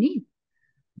information you need.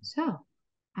 So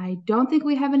I don't think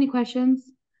we have any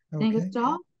questions. Okay. Thank us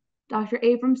all. Dr.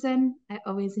 Abramson, I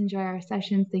always enjoy our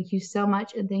sessions. Thank you so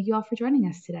much. And thank you all for joining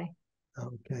us today.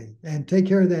 Okay. And take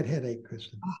care of that headache,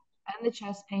 Kristen. And the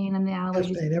chest pain and the allergies.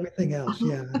 Chest pain, everything else.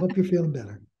 Yeah. I hope you're feeling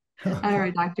better. Okay. All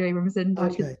right, Dr. Abramson.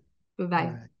 Okay.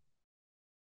 Bye-bye.